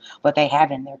even know what they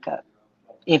have in their cup,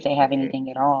 if they have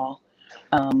anything at all.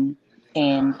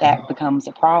 And that becomes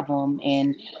a problem.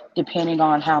 And depending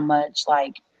on how much,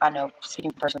 like, I know,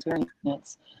 speaking from personal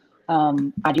experience,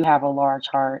 I do have a large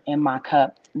heart, and my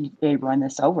cup, they run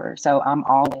this over. So I'm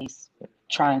always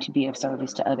trying to be of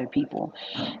service to other people.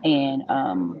 And,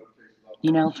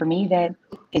 for me, that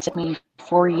it took me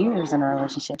 4 years in a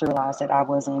relationship to realize that I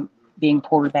wasn't being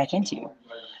poured back into,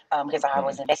 because I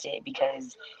was invested,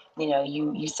 because,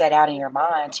 you set out in your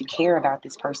mind to care about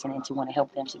this person and to want to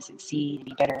help them to succeed and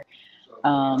be better.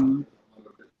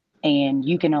 And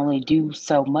you can only do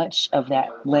so much of that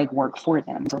legwork for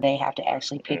them. So they have to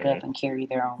actually pick up and carry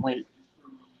their own weight.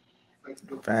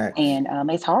 Facts. And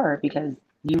it's hard because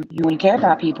when you care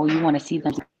about people, you want to see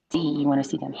them succeed, you want to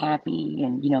see them happy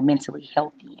and mentally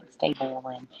healthy and stable.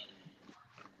 And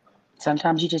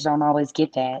sometimes you just don't always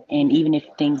get that. And even if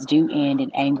things do end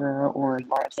in anger or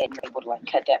you are upset and you're able to like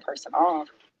cut that person off,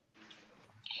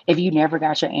 if you never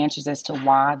got your answers as to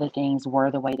why the things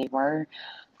were the way they were,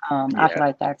 I feel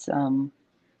like that's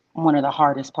one of the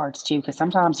hardest parts too, because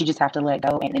sometimes you just have to let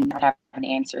go and not have an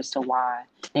answer as to why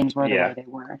things were the way they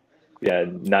were. Yeah,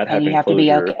 not And you having have to be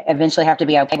closure. okay. Eventually, have to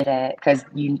be okay with that because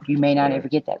you may not ever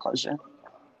get that closure.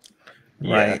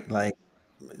 Right, like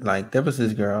there was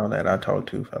this girl that I talked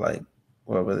to for like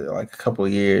what was it, like a couple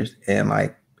of years, and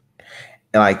like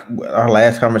our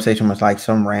last conversation was like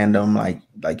some random like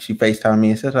she FaceTimed me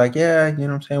and said like, yeah, you know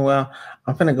what I'm saying, well,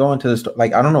 I'm finna go into the store.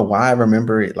 Like I don't know why I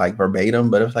remember it like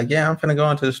verbatim, but it was like, yeah, I'm finna go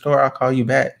into the store, I'll call you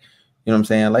back, you know what I'm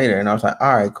saying, later. And I was like,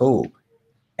 all right, cool.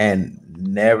 And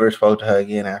never spoke to her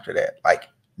again after that. Like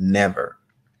never.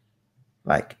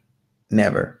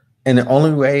 And the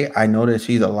only way I know that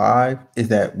she's alive is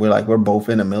that we're both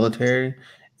in the military,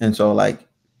 and so like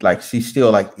she's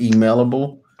still like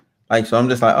emailable. Like so I'm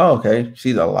just like, oh, okay,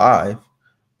 she's alive,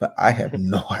 but I have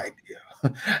no idea.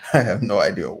 I have no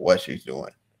idea what she's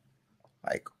doing,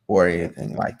 like, or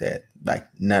anything like that. Like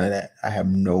none of that. I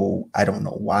don't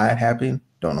know why it happened.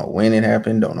 Don't know when it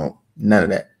happened. Don't know none of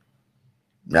that.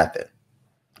 Nothing.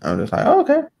 I'm just like, oh,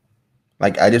 okay.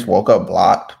 Like I just woke up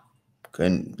blocked.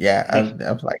 Couldn't. Yeah, I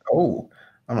was like, oh.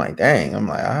 I'm like, dang. I'm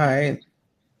like, all right.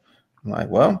 I'm like,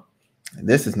 well,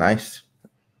 this is nice.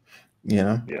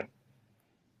 Yeah.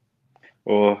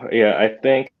 Well, yeah, I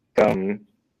think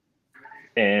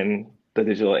in the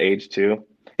digital age too,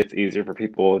 it's easier for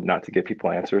people not to give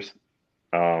people answers.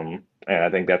 And I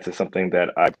think that's just something that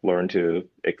I've learned to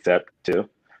accept too,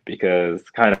 because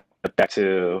kind of back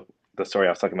to the story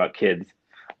I was talking about kids.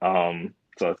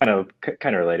 So it's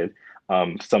kind of related.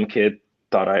 Some kid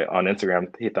thought on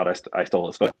Instagram, he thought I stole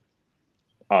his phone.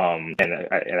 And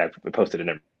I posted it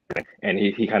and everything. And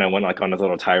he kind of went like on his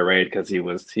little tirade because he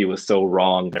was so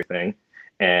wrong and everything.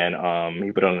 And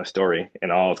he put it on a story,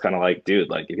 and all it's kind of like, dude,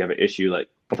 like if you have an issue, like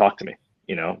talk to me.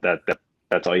 You know,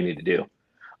 that's all you need to do.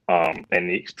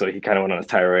 And so he kind of went on his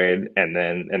tirade,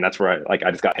 and that's where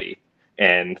I just got petty.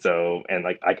 And so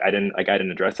like I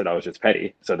didn't address it. I was just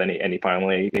petty. So then he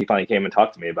finally came and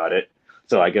talked to me about it.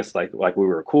 So I guess like we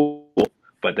were cool,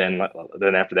 but then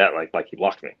after that like he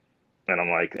blocked me. And I'm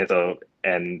like,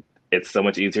 and it's so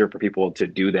much easier for people to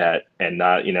do that and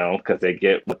not, because they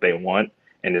get what they want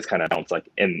and just kind of bounce like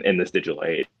in this digital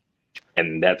age.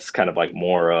 And that's kind of like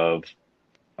more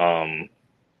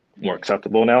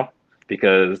acceptable now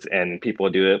and people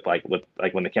do it like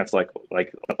when they cancel,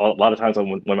 like a lot of times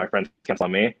when my friends cancel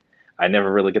on me, I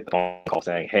never really get the phone call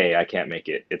saying, hey, I can't make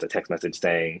it. It's a text message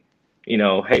saying,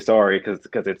 hey, sorry,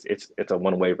 because it's a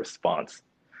one-way response.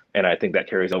 And I think that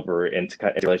carries over into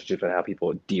relationships and how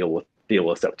people deal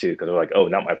with stuff too, because they're like, oh,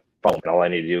 not my problem. And all I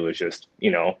need to do is just,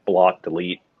 block,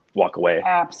 delete, walk away.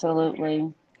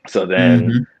 Absolutely. So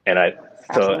then,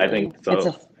 Absolutely. I think so. It's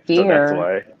a fear. So that's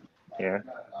why, yeah.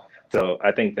 So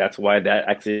I think that's why that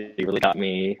actually really got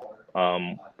me,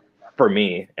 for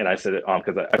me. And I said it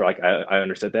because I feel like I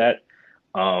understood that.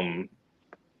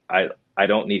 I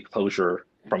don't need closure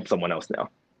from someone else now.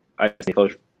 I just need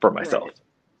closure for myself.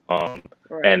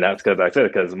 Right. And that's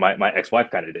because my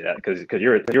ex-wife kind of did that because you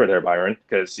were there, Byron,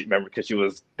 because she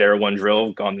was there one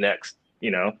drill, gone the next,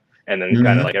 and then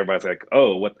kind of like everybody's like,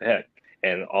 oh, what the heck,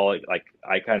 and all like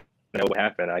I kind of know what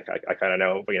happened. I kind of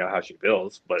know how she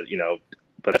feels, but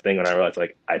the thing when I realized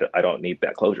like I don't need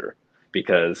that closure,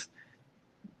 because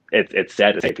it's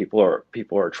sad to say people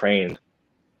are trained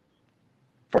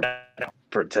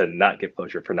to not give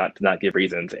closure, to not give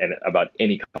reasons and about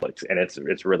any conflicts, and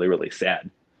it's really, really sad.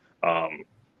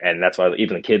 And that's why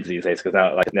even the kids these days, because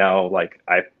now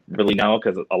I really know,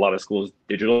 because a lot of schools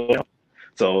digital now,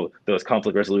 so those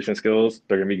conflict resolution skills,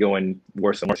 they're gonna be going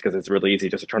worse and worse, because it's really easy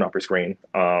just to turn off your screen.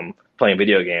 Playing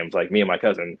video games, like me and my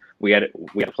cousin, we had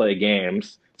to play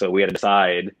games, so we had to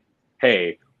decide,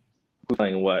 hey, who's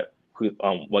playing what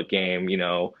game,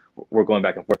 we're going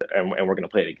back and forth, and we're gonna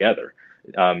play together.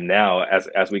 Now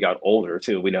as we got older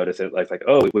too, we noticed it like,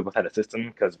 oh, we both had a system,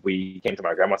 because we came to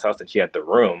my grandma's house and she had the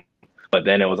room, but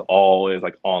then it was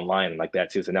like online like that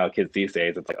too. So now kids these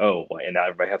days, it's like, oh, and now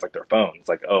everybody has like their phone. It's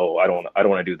like, oh, I don't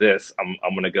want to do this. I'm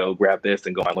gonna go grab this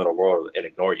and go in my little world and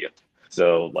ignore you.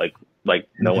 So like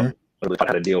no one really knows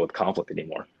how to deal with conflict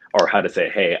anymore, or how to say,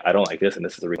 hey, I don't like this, and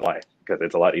this is the reason why. Because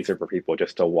it's a lot easier for people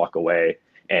just to walk away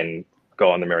and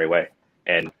go on the merry way,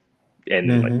 and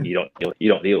like you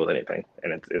don't deal with anything,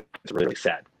 and it's really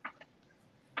sad.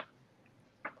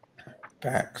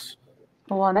 Facts.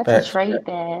 Well, and that's a trait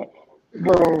that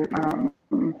Well,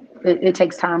 it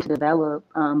takes time to develop,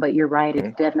 but you're right.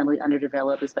 It's definitely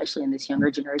underdeveloped, especially in this younger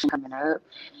generation coming up.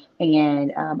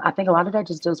 And I think a lot of that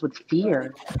just deals with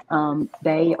fear.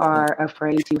 They are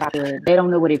afraid to have to, they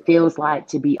don't know what it feels like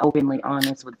to be openly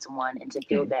honest with someone and to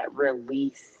feel that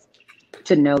release,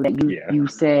 to know that you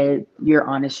said your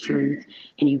honest truth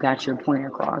and you got your point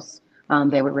across.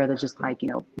 They would rather just like,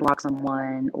 block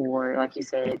someone or like you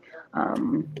said,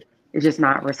 just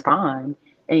not respond.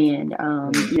 And,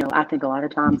 I think a lot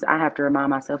of times I have to remind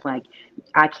myself, like,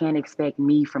 I can't expect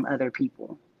me from other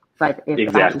people. Like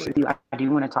if I have to do, I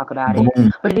do want to talk about it,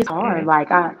 but it is hard. Like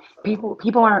people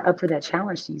aren't up for that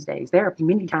challenge these days. There are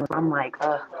many times where I'm like,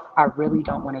 I really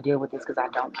don't want to deal with this because I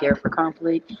don't care for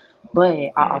conflict,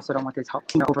 but I also don't want this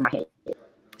over my head.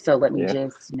 So let me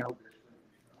just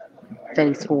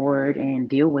face forward and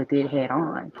deal with it head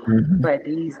on. But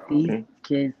these kids,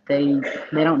 they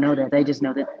don't know that. They just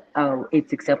know that, oh,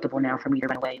 it's acceptable now for me to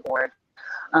run away. Or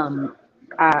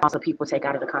I also, people take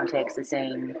out of the context the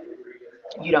saying,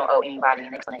 you don't owe anybody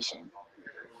an explanation.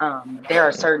 There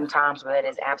are certain times where that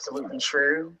is absolutely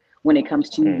true. When it comes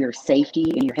to your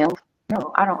safety and your health,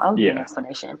 no, I don't owe you an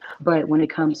explanation. But when it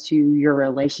comes to your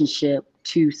relationship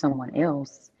to someone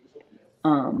else,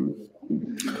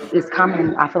 it's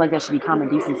common. I feel like that should be common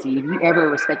decency. If you ever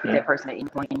respected that person at any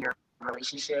point in your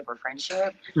relationship or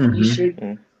friendship, you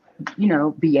should,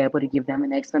 be able to give them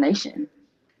an explanation.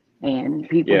 And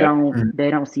people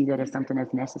don't see that as something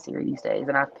that's necessary these days.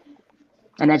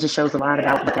 And that just shows a lot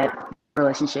about what that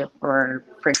relationship or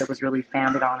friendship was really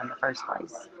founded on in the first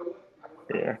place.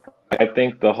 Yeah, I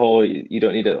think the whole you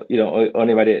don't owe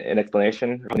anybody an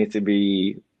explanation needs to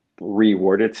be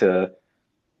reworded to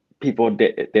people.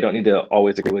 They don't need to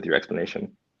always agree with your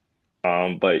explanation,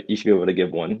 but you should be able to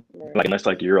give one. Like unless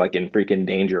like you're like in freaking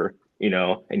danger,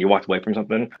 and you walked away from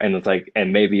something, and it's like,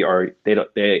 and maybe you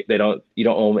don't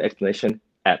owe an explanation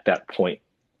at that point.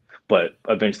 But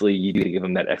eventually, you do give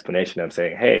them that explanation of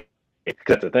saying, "Hey," because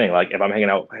that's the thing. Like, if I'm hanging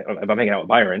out with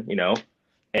Byron,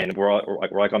 and we're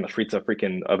on the streets of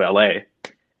LA,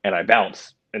 and I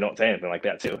bounce and don't say anything like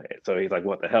that too. So he's like,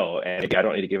 "What the hell?" And I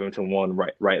don't need to give him to one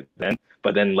right then.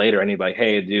 But then later, I need like,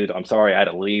 "Hey, dude, I'm sorry, I had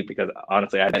to leave because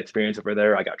honestly, I had that experience over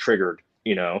there. I got triggered,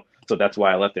 So that's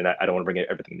why I left, and I don't want to bring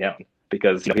everything down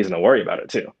because he's gonna worry about it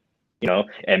too,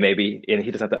 And maybe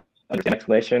he doesn't have to understand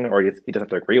explanation, or he doesn't have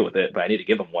to agree with it, but I need to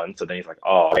give him one. So then he's like,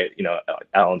 "Oh,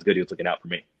 Alan's good. He was looking out for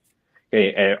me."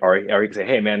 Okay, or he can say,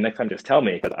 "Hey, man, next time just tell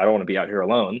me because I don't want to be out here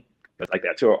alone." It's like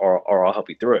that too, or I'll help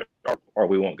you through it, or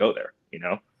we won't go there,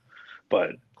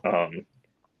 But I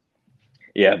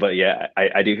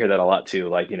do hear that a lot too.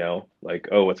 Like like,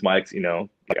 "Oh, it's Mike's,"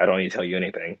 like I don't need to tell you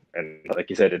anything. And like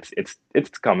you said, it's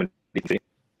common decency,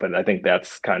 but I think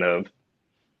that's kind of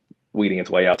weeding its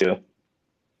way out too.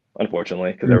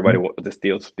 Unfortunately, because everybody just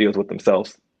deals with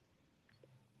themselves.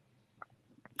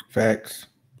 Facts.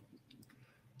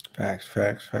 Now,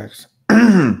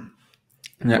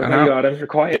 Adam, you're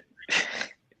quiet.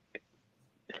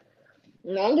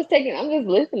 No, I'm just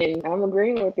listening. I'm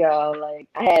agreeing with y'all. Like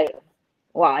I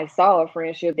saw a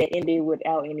friendship that ended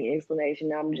without any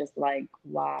explanation. I'm just like,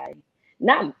 why?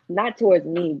 Not towards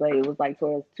me, but it was like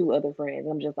towards two other friends.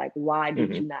 I'm just like, why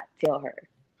did you not tell her?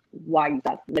 Why you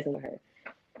stopped listening to her?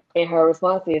 And her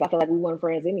response is, I feel like we weren't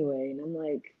friends anyway. And I'm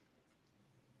like,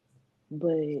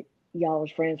 but y'all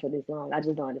was friends for this long. I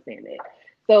just don't understand that.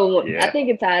 So I think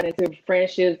it ties into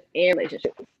friendships and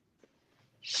relationships.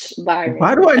 Byron.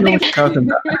 Why do I know what you're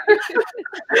talking about?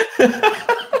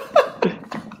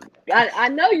 I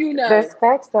know you know. There's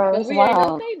facts though. But we ain't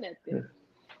gonna say nothing.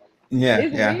 Yeah,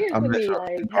 it's weird to me.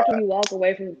 Like, how can you walk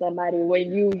away from somebody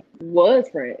when you was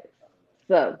friends?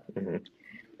 So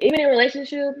even in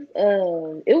relationships,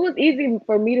 it was easy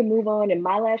for me to move on in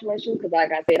my last relationship because,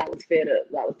 like I said, I was fed up.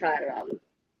 I was tired of all the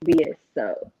BS.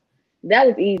 So that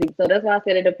was easy. So that's why I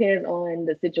said it depends on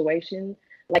the situation.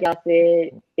 Like I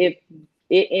said, if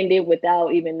it ended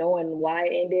without even knowing why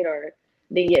it ended, or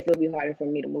then yes, it'll be harder for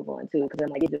me to move on too. Because I'm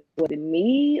like, was it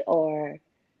me or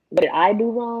what did I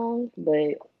do wrong?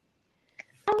 But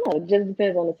I don't know. It just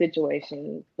depends on the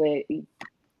situation. But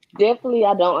definitely,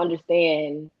 I don't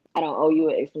understand. I don't owe you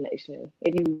an explanation.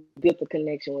 If you built a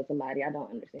connection with somebody, I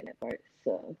don't understand that part.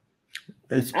 So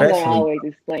I'm gonna always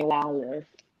explain why I left.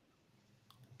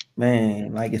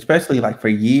 Man, like especially like for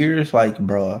years, like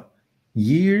bruh,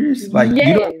 years, like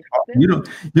you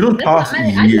don't toss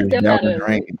years down the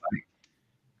drain.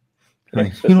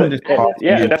 Like you don't just toss.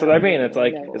 Yeah, that's what I mean. It's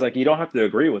like you don't have to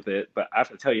agree with it, but I have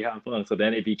to tell you how I'm feeling. So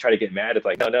then if you try to get mad, it's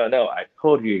like no, I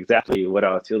told you exactly what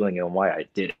I was feeling and why I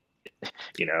did it.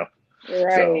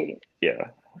 Right. So, yeah.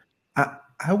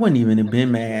 I wouldn't even have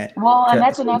been mad. Well, and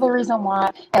that's another reason why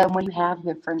when you have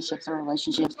good friendships or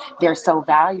relationships, they're so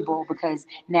valuable because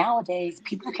nowadays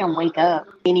people can wake up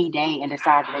any day and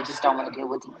decide that they just don't want to deal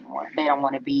with you anymore. They don't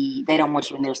want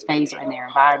you in their space or in their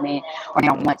environment, or they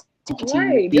don't want to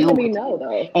continue to deal with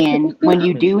you. And when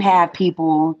you do have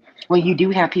people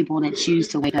that choose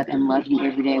to wake up and love you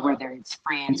every day, whether it's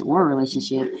friends or a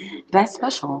relationship, that's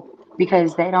special.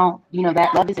 Because they don't,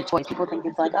 that love is a choice. People think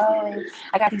it's like, oh,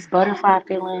 I got these butterfly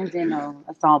feelings, and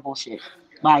that's all bullshit.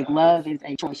 Like, love is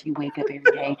a choice. You wake up every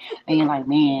day and you're like,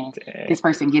 man, this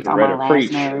person gets on my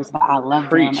last nerves, but I love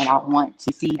them and I want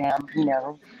to see them,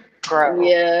 grow.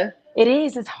 Yeah. It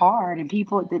is. It's hard, and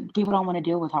people don't want to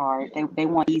deal with hard. They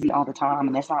want easy all the time,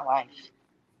 and that's not life.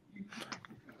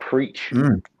 Preach.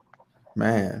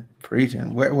 Man,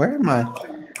 preaching. Where am I?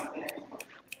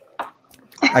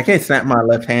 I can't snap my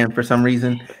left hand for some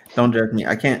reason. Don't judge me.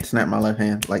 I can't snap my left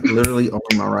hand. Like literally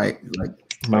only my right. Like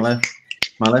my left.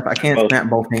 I can't snap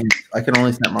both hands. I can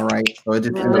only snap my right. So it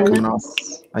just ends up coming off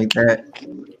like that.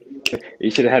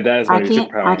 You should have had that as one of your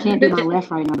superpowers. I can't do my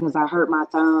left right now because I hurt my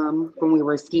thumb when we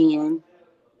were skiing.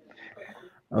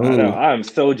 Oh. I know. I'm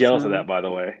so jealous of that, by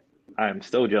the way. I am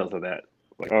so jealous of that.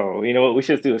 Like, oh, you know what? We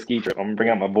should do a ski trip. I'm gonna bring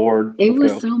out my board. It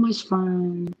was so much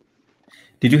fun.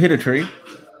 Did you hit a tree?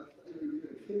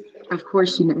 Of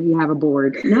course, you have a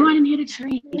board. No, I didn't hit a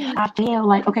tree. I fell.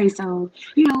 Like, okay, so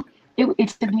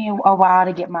it took me a while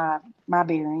to get my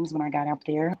bearings when I got up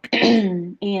there,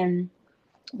 and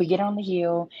we get on the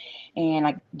hill, and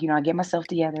I get myself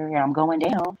together, and I'm going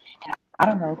down, and I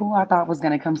don't know who I thought was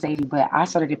gonna come save me, but I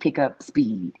started to pick up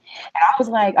speed, and I was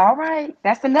like, all right,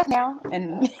 that's enough now,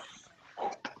 and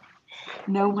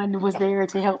no one was there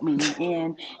to help me.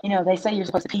 And they say you're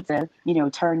supposed to pizza,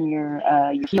 turn your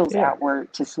heels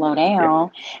outward to slow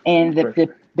down, and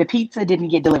the pizza didn't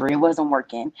get delivered. It wasn't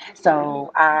working,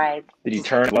 so I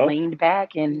leaned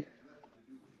back and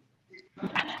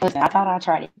listen. I thought I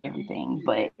tried everything,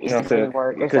 but it didn't really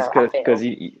work because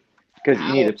you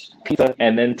need a pizza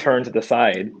and then turn to the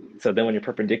side. So then when you're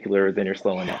perpendicular, then you're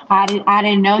slowing down. I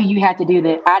didn't know you had to do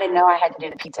that. I didn't know I had to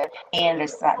do the pizza and the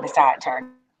side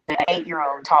turn. An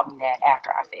 8-year-old taught me that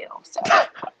after I fell. So.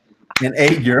 An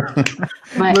 8-year-old.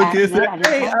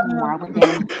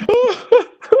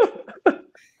 Look,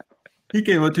 he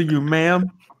came up to you,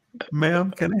 ma'am.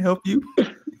 Ma'am, can I help you?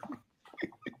 Let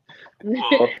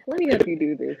me help you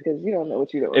do this because you don't know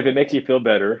what you're doing. If it makes you feel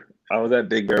better, I was at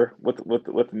Big Bear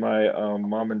with my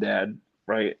mom and dad,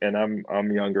 right? And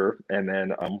I'm younger, and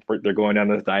then they're going down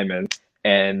this diamond,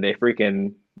 and they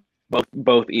freaking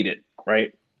both eat it,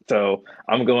 right? So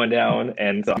I'm going down,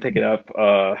 and so I'm picking up,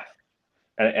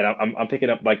 and I'm picking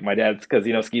up like my dad's because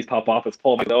skis pop off his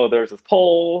pole. I'm like, oh, there's this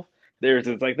pole, there's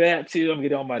this like that too. I'm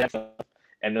getting all my dad's stuff,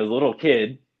 and there's a little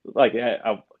kid like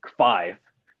 5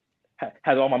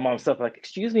 has all my mom's stuff. Like,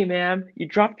 excuse me, ma'am, you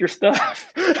dropped your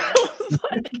stuff. I was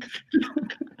like,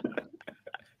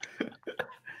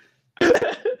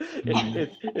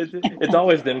 it's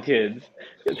always them kids.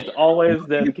 It's always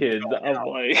them kids. I'm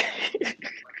like.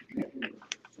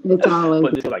 It's always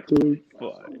but it's like,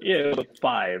 it was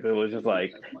 5. It was just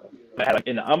like,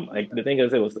 and I'm like, the thing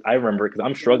is, I remember because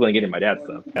I'm struggling getting my dad's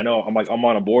stuff. I know I'm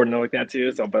on a board and all like that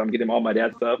too. So, but I'm getting all my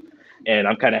dad's stuff, and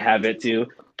I'm kind of have it too.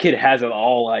 Kid has it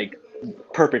all like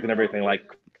perfect and everything. Like,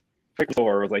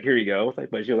 was like, here you go. It's like,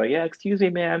 but she was like, yeah, excuse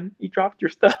me, ma'am, you dropped your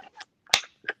stuff.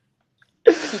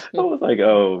 I was like,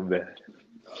 oh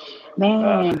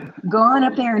man, going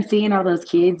up there and seeing all those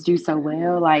kids do so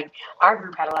well, like our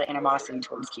group had a lot of animosity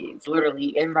towards kids.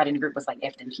 Literally, everybody in the group was like,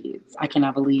 F them kids. I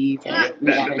cannot believe that.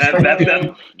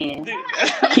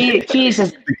 Kids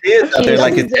just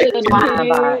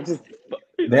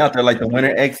they out there like the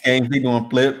Winter X Games. They doing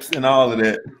flips and all of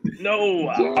that. No,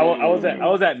 I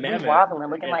was at Mammoth, wobbling,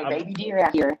 looking like baby deer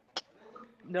out here.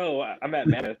 No, I'm at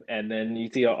Mammoth, and then you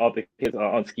see all the kids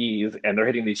on skis, and they're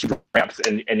hitting these ramps,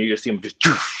 and you just see them just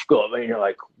go up, and you're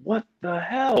like, what the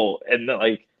hell? And they're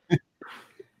like,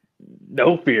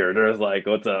 no fear. They're just like,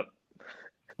 what's up?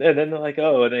 And then they're like,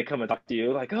 oh, and they come and talk to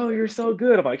you, like, oh, you're so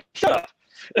good. I'm like, shut up.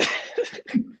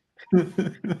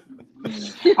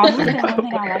 I think the one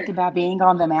thing I liked about being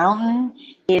on the mountain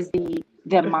is the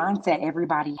mindset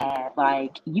everybody had.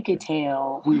 Like, you could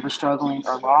tell we were struggling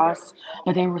or lost,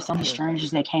 but there were so many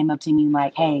strangers that came up to me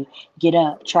like, hey, get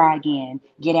up, try again,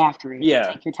 get after it,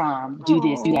 take your time, do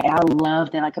this, do that. And I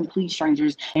love that, like, complete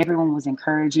strangers. Everyone was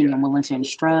encouraging and willing to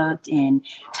instruct and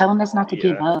telling us not to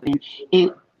give up. And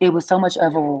it was so much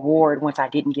of a reward once I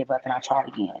didn't give up and I tried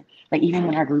again. Like, even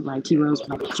when our group, like, T-Rose,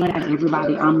 like,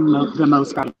 everybody, I'm the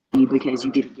most proud of you because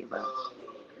you didn't give up.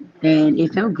 And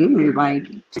it felt good, like,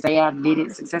 to say I did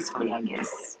it successfully, I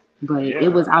guess. But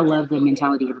it was, I love the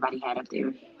mentality everybody had up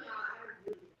there.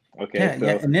 Okay,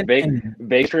 so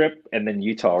Bay trip and then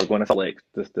Utah. We're going to Salt Lake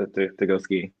just to go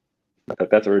ski.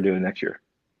 That's what we're doing next year.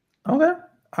 Okay.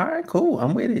 All right, cool.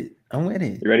 I'm with it. You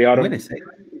ready, Autumn? I'm with it.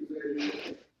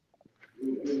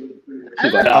 She's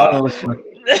like,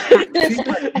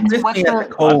 what's the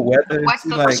cold weather. What's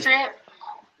the first trip?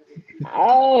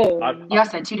 Oh, Y'all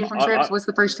said 2 different trips. What's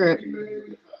the first trip?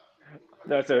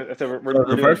 No, so we're the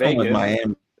doing first Vegas. one was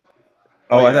Miami.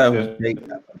 Oh, I thought it was Vegas.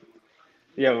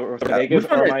 Yeah, we're Vegas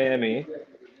or Miami.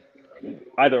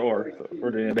 Either or. So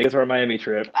we're doing a Vegas or a Miami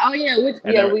trip. Oh yeah,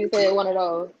 we said one of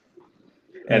those.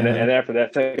 And then after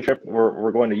that second trip,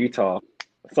 we're going to Utah,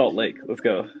 Salt Lake. Let's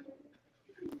go.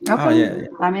 Okay. Oh yeah.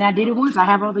 I mean, I did it once. I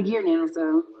have all the gear now,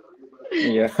 so.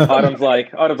 Yeah. Autumn's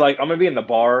like, I'm gonna be in the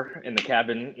bar in the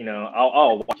cabin. You know,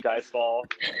 I'll watch you guys fall.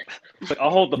 It's like, I'll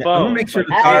hold the phone. I'm gonna make sure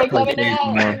the I tire ain't coming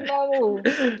down.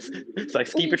 It's like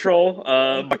ski patrol.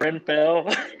 My friend fell.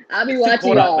 I'll be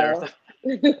watching y'all.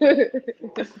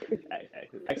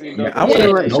 I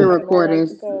should record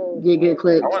this. Get good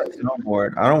clips. I want to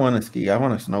snowboard. I don't want to ski. I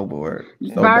want to snowboard.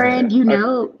 So Byron, bad. you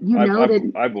know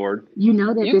that I board. You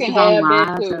know that this is on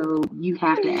live, so you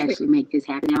have to actually make this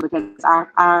happen now because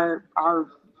our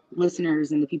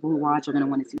listeners and the people who watch are going to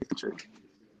want to see the truth.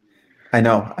 I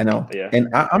know. Yeah.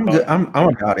 And I'm good. I'm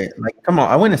about it. Like, come on.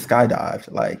 I went to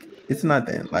skydive. Like, it's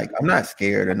nothing. Like, I'm not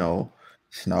scared of no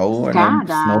snow or no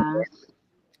snow.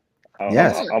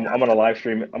 Yes. I'm gonna live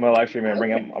stream. I'm gonna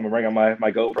bring up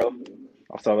my GoPro.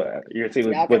 So you can see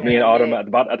with me and Autumn at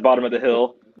the bottom of the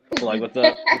hill. Like, what's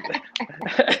up?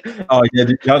 Oh yeah,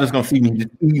 y'all just gonna see me just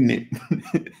eating it.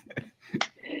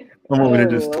 I'm over there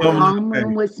just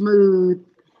homeroom was smooth.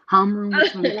 Homeroom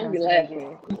was smooth. I'll be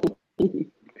laughing.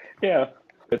 Yeah,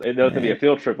 it does to be a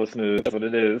field trip with smooth. That's what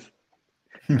it is.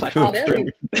 Oh,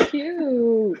 that's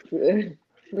cute.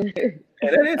 Yeah,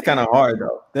 that is kind of hard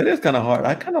though. That is kind of hard.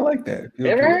 I kind of like that.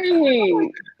 Right.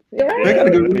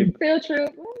 Field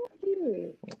trip.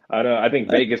 I know. I think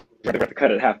Vegas we're gonna have to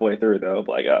cut it halfway through though.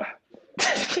 Like,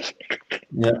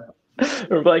 yeah.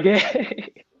 We're like,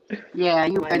 hey. Yeah,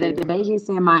 you the Vegas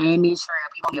and Miami trip.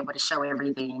 You won't be able to show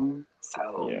everything.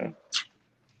 So yeah.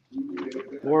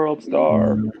 World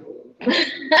star.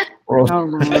 Oh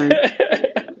Lord.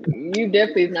 You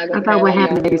definitely is not gonna. I thought what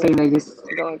happened to Vegas.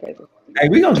 Going crazy. Hey,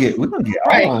 we're gonna get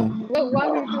right. on. Why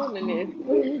are we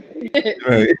doing this?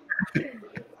 Right.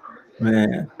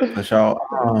 Man, for sure.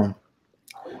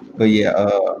 But yeah,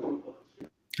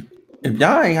 if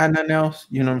y'all ain't got nothing else,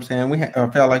 you know what I'm saying? I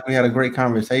felt like we had a great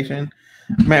conversation.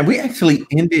 Man, we actually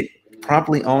ended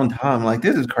properly on time. Like,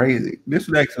 this is crazy.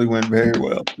 This actually went very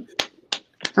well.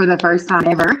 For the first time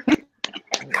ever.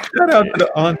 Shout out to the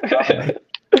on time.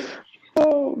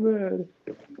 Oh man.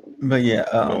 But yeah,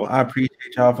 I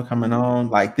appreciate y'all for coming on.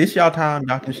 Like, this y'all time,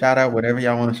 y'all can shout out whatever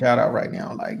y'all want to shout out right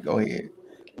now. Like, go ahead.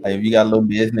 Like, if you got a little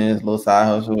business, a little side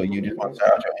hustle, or you just want to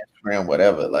shout out your Instagram,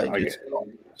 whatever, like, just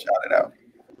shout it out.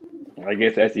 I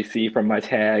guess as you see from my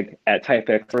tag at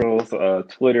TypeX Rules,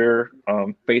 Twitter,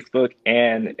 Facebook,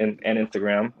 and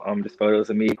Instagram, just photos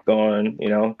of me going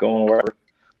wherever.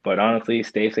 But honestly,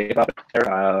 stay safe out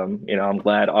there. I'm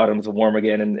glad autumn's warm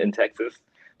again in Texas.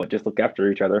 But just look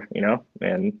after each other,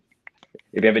 and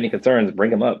if you have any concerns, bring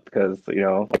them up because,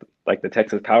 like the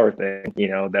Texas power thing,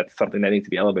 that's something that needs to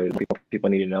be elevated.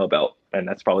 People need to know about. And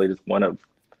that's probably just one of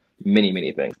many,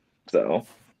 many things. So,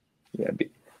 yeah,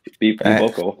 be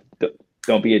vocal.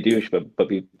 Don't be a douche, but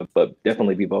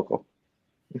definitely be vocal.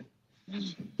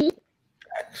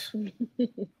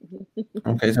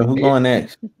 Okay, so who's going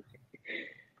next?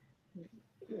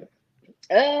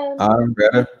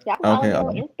 Greta. Okay.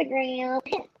 On Instagram.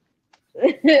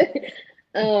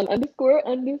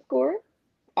 __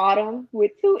 Autumn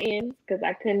with 2 N's because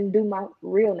I couldn't do my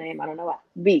real name. I don't know why.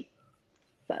 B.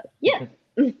 So yeah.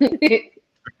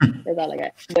 That's all I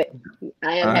got. But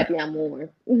I am happy I'm warm.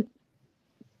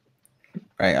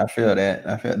 Right, I feel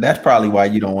that. That's probably why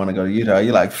you don't want to go to Utah.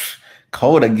 You're like,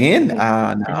 cold again? No.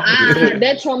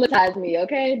 That traumatized me,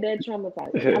 okay? That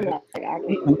traumatized me. I'm like, I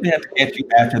can't. We have to get you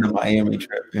after the Miami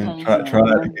trip and try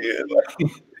it again.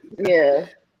 Yeah.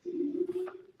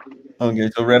 Okay,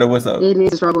 so Retta, what's up? It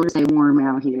is a struggle to stay warm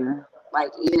out here, like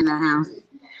even in the house.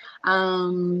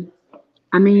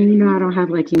 I mean, I don't have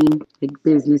like any big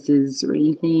businesses or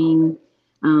anything.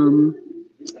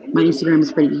 My Instagram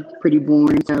is pretty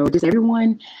boring. So just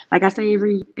everyone, like I say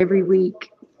every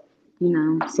week,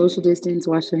 social distance,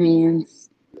 wash your hands,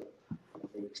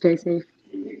 stay safe.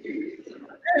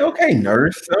 Okay,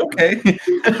 nurse. Okay.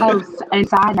 And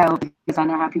side note, because I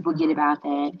know how people get about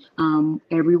that,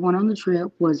 everyone on the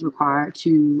trip was required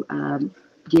to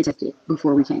get tested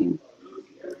before we came.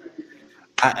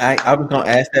 I was gonna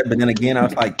ask that, but then again, I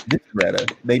was like, this is better.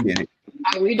 They did it.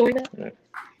 Are we doing that?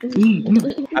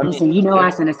 Listen, I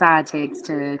sent a side text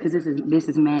to because this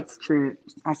is Matt's trip.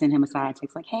 I sent him a side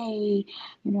text like, hey,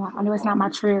 I know it's not my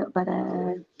trip, but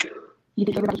you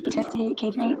think everybody get tested?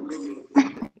 Okay, thanks.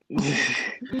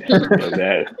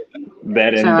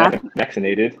 that and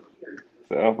vaccinated.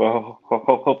 So well,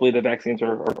 hopefully the vaccines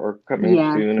are coming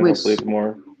soon, and hopefully it's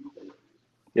more.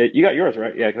 Yeah, you got yours,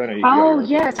 right? Yeah, because I know you. Oh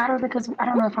yes, because I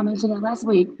don't know if I mentioned it last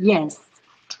week. Yes,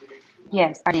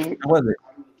 I did. How was it?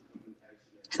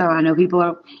 So I know people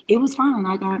are. It was fine.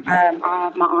 I got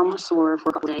my arm was sore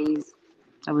for a couple days.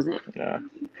 That was it. Yeah.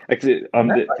 Actually,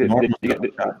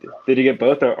 did you get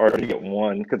both or did you get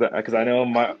one? Because I know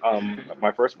my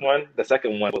first one, the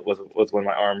second one was when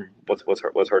my arm was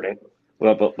hurting.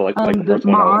 Well, but like the first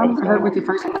my one, arm hurt with the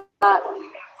first one.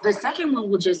 The second one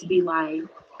will just be like,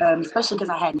 especially because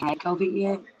I hadn't had COVID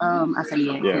yet. I say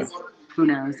yet because who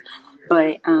knows,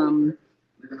 but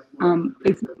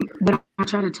but I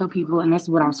try to tell people, and that's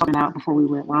what I was talking about before we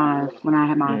went live when I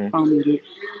had my phone muted.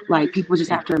 Like people just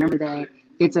have to remember that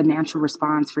it's a natural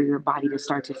response for your body to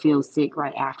start to feel sick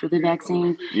right after the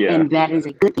vaccine, and that is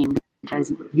a good thing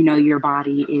because your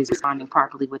body is responding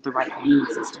properly with the right immune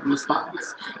system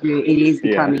response. It is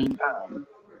becoming,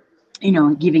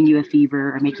 giving you a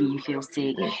fever or making you feel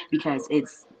sick because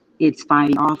it's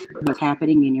fighting off what's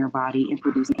happening in your body and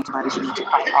producing antibodies you need to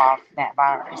fight off that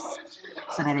virus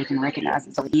so that they can recognize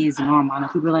it. So it is normal. And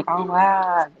people are like, oh,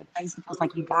 wow, it feels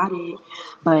like you got it.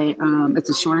 But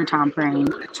it's a shorter time frame,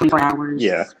 24 hours,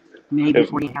 maybe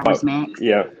 48 hours max.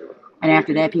 Yeah. And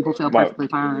after that, people feel perfectly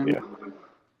fine. Yeah.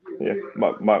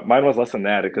 Mine was less than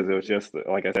that because it was just,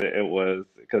 like I said, it was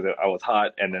because I was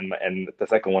hot. And the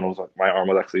second one was my arm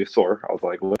was actually sore. I was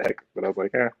like, what the heck? But I was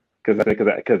like, Because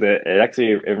it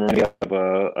actually reminded me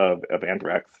of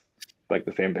anthrax, like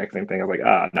the same exact same thing. I was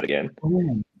like, not again.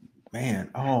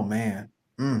 Oh man,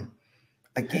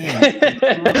 again.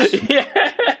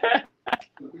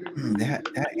 That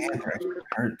anthrax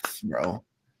hurts, bro.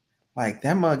 Like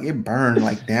that mug, it burned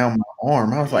like down my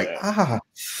arm. I was like, I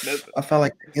felt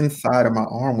like the inside of my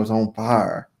arm was on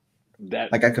fire.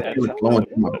 Like I could feel it flowing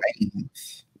through my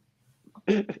veins.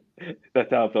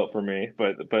 That's how it felt for me,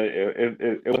 but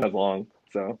it wasn't as long.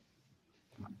 So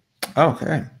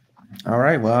okay, all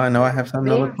right. Well, I know I have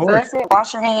something to look forward. So that's it.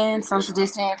 Wash your hands, social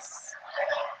distance.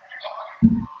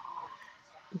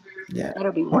 Yeah,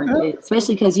 that'll be worth it.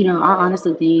 Especially because I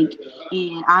honestly think,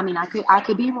 and I mean, I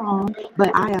could be wrong,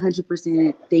 but I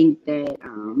 100% think that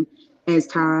as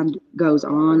time goes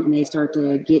on and they start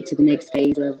to get to the next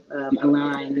phase of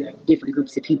allowing different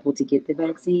groups of people to get the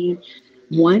vaccine.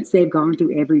 Once they've gone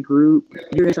through every group,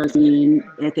 you're going to start seeing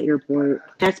at the airport,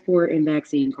 passport and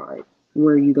vaccine card.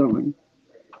 Where are you going?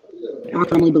 I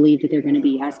firmly believe that they're going to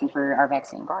be asking for our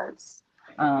vaccine cards.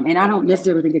 And I don't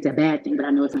necessarily think it's a bad thing, but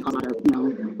I know it's going to cause a lot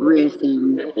of rift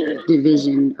and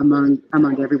division among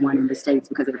everyone in the States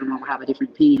because everyone will have a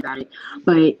different opinion about it.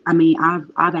 But I mean,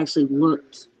 I've actually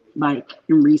looked like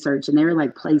in research, and there are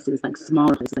like places, like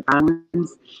smaller places, like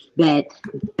islands that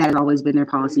has always been their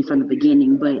policy from the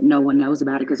beginning, but no one knows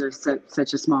about it because there's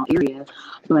such a small area.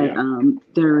 But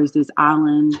there is this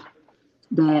island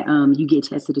that you get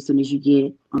tested as soon as you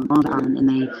get on the island, and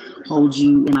they hold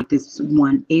you in like this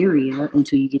one area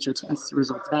until you get your test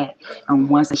results back. And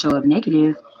once they show up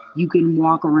negative, you can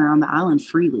walk around the island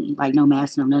freely, like no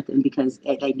mask, no nothing, because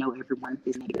they know everyone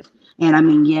is negative. And I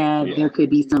mean, there could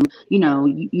be some,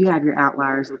 you have your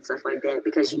outliers and stuff like that,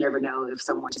 because you never know if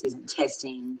someone just isn't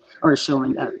testing or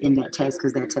showing up in that test,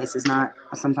 because that test is not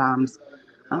sometimes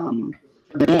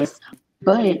the best.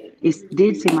 But it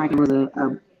did seem like it was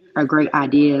a great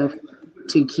idea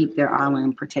to keep their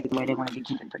island protected the way they wanted to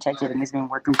keep it protected, and it's been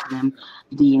working for them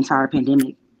the entire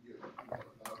pandemic.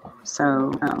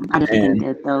 So I definitely think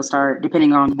that they'll start,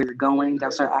 depending on where you're going,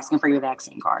 they'll start asking for your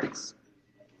vaccine cards.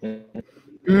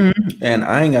 And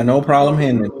I ain't got no problem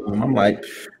handing them. I'm like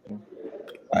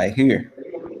here,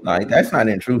 like that's not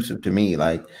intrusive to me.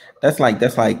 Like that's like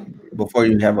before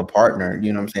you have a partner,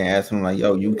 you know what I'm saying? Ask them like,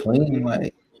 yo, you clean?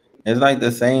 Like it's like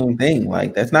the same thing.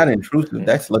 Like that's not intrusive.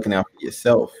 That's looking out for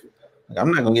yourself. Like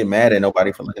I'm not gonna get mad at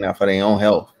nobody for looking out for their own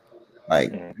health.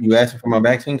 Like you asking for my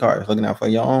vaccine card, looking out for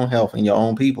your own health and your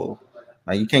own people.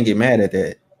 Like you can't get mad at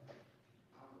that.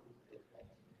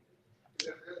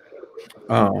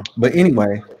 But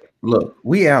anyway, look,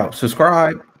 we out.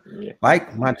 Subscribe,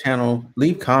 like my channel,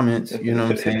 leave comments, you know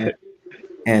what I'm saying?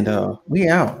 And we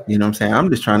out, you know what I'm saying? I'm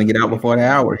just trying to get out before the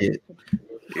hour hit.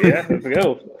 Yeah, let's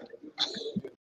go.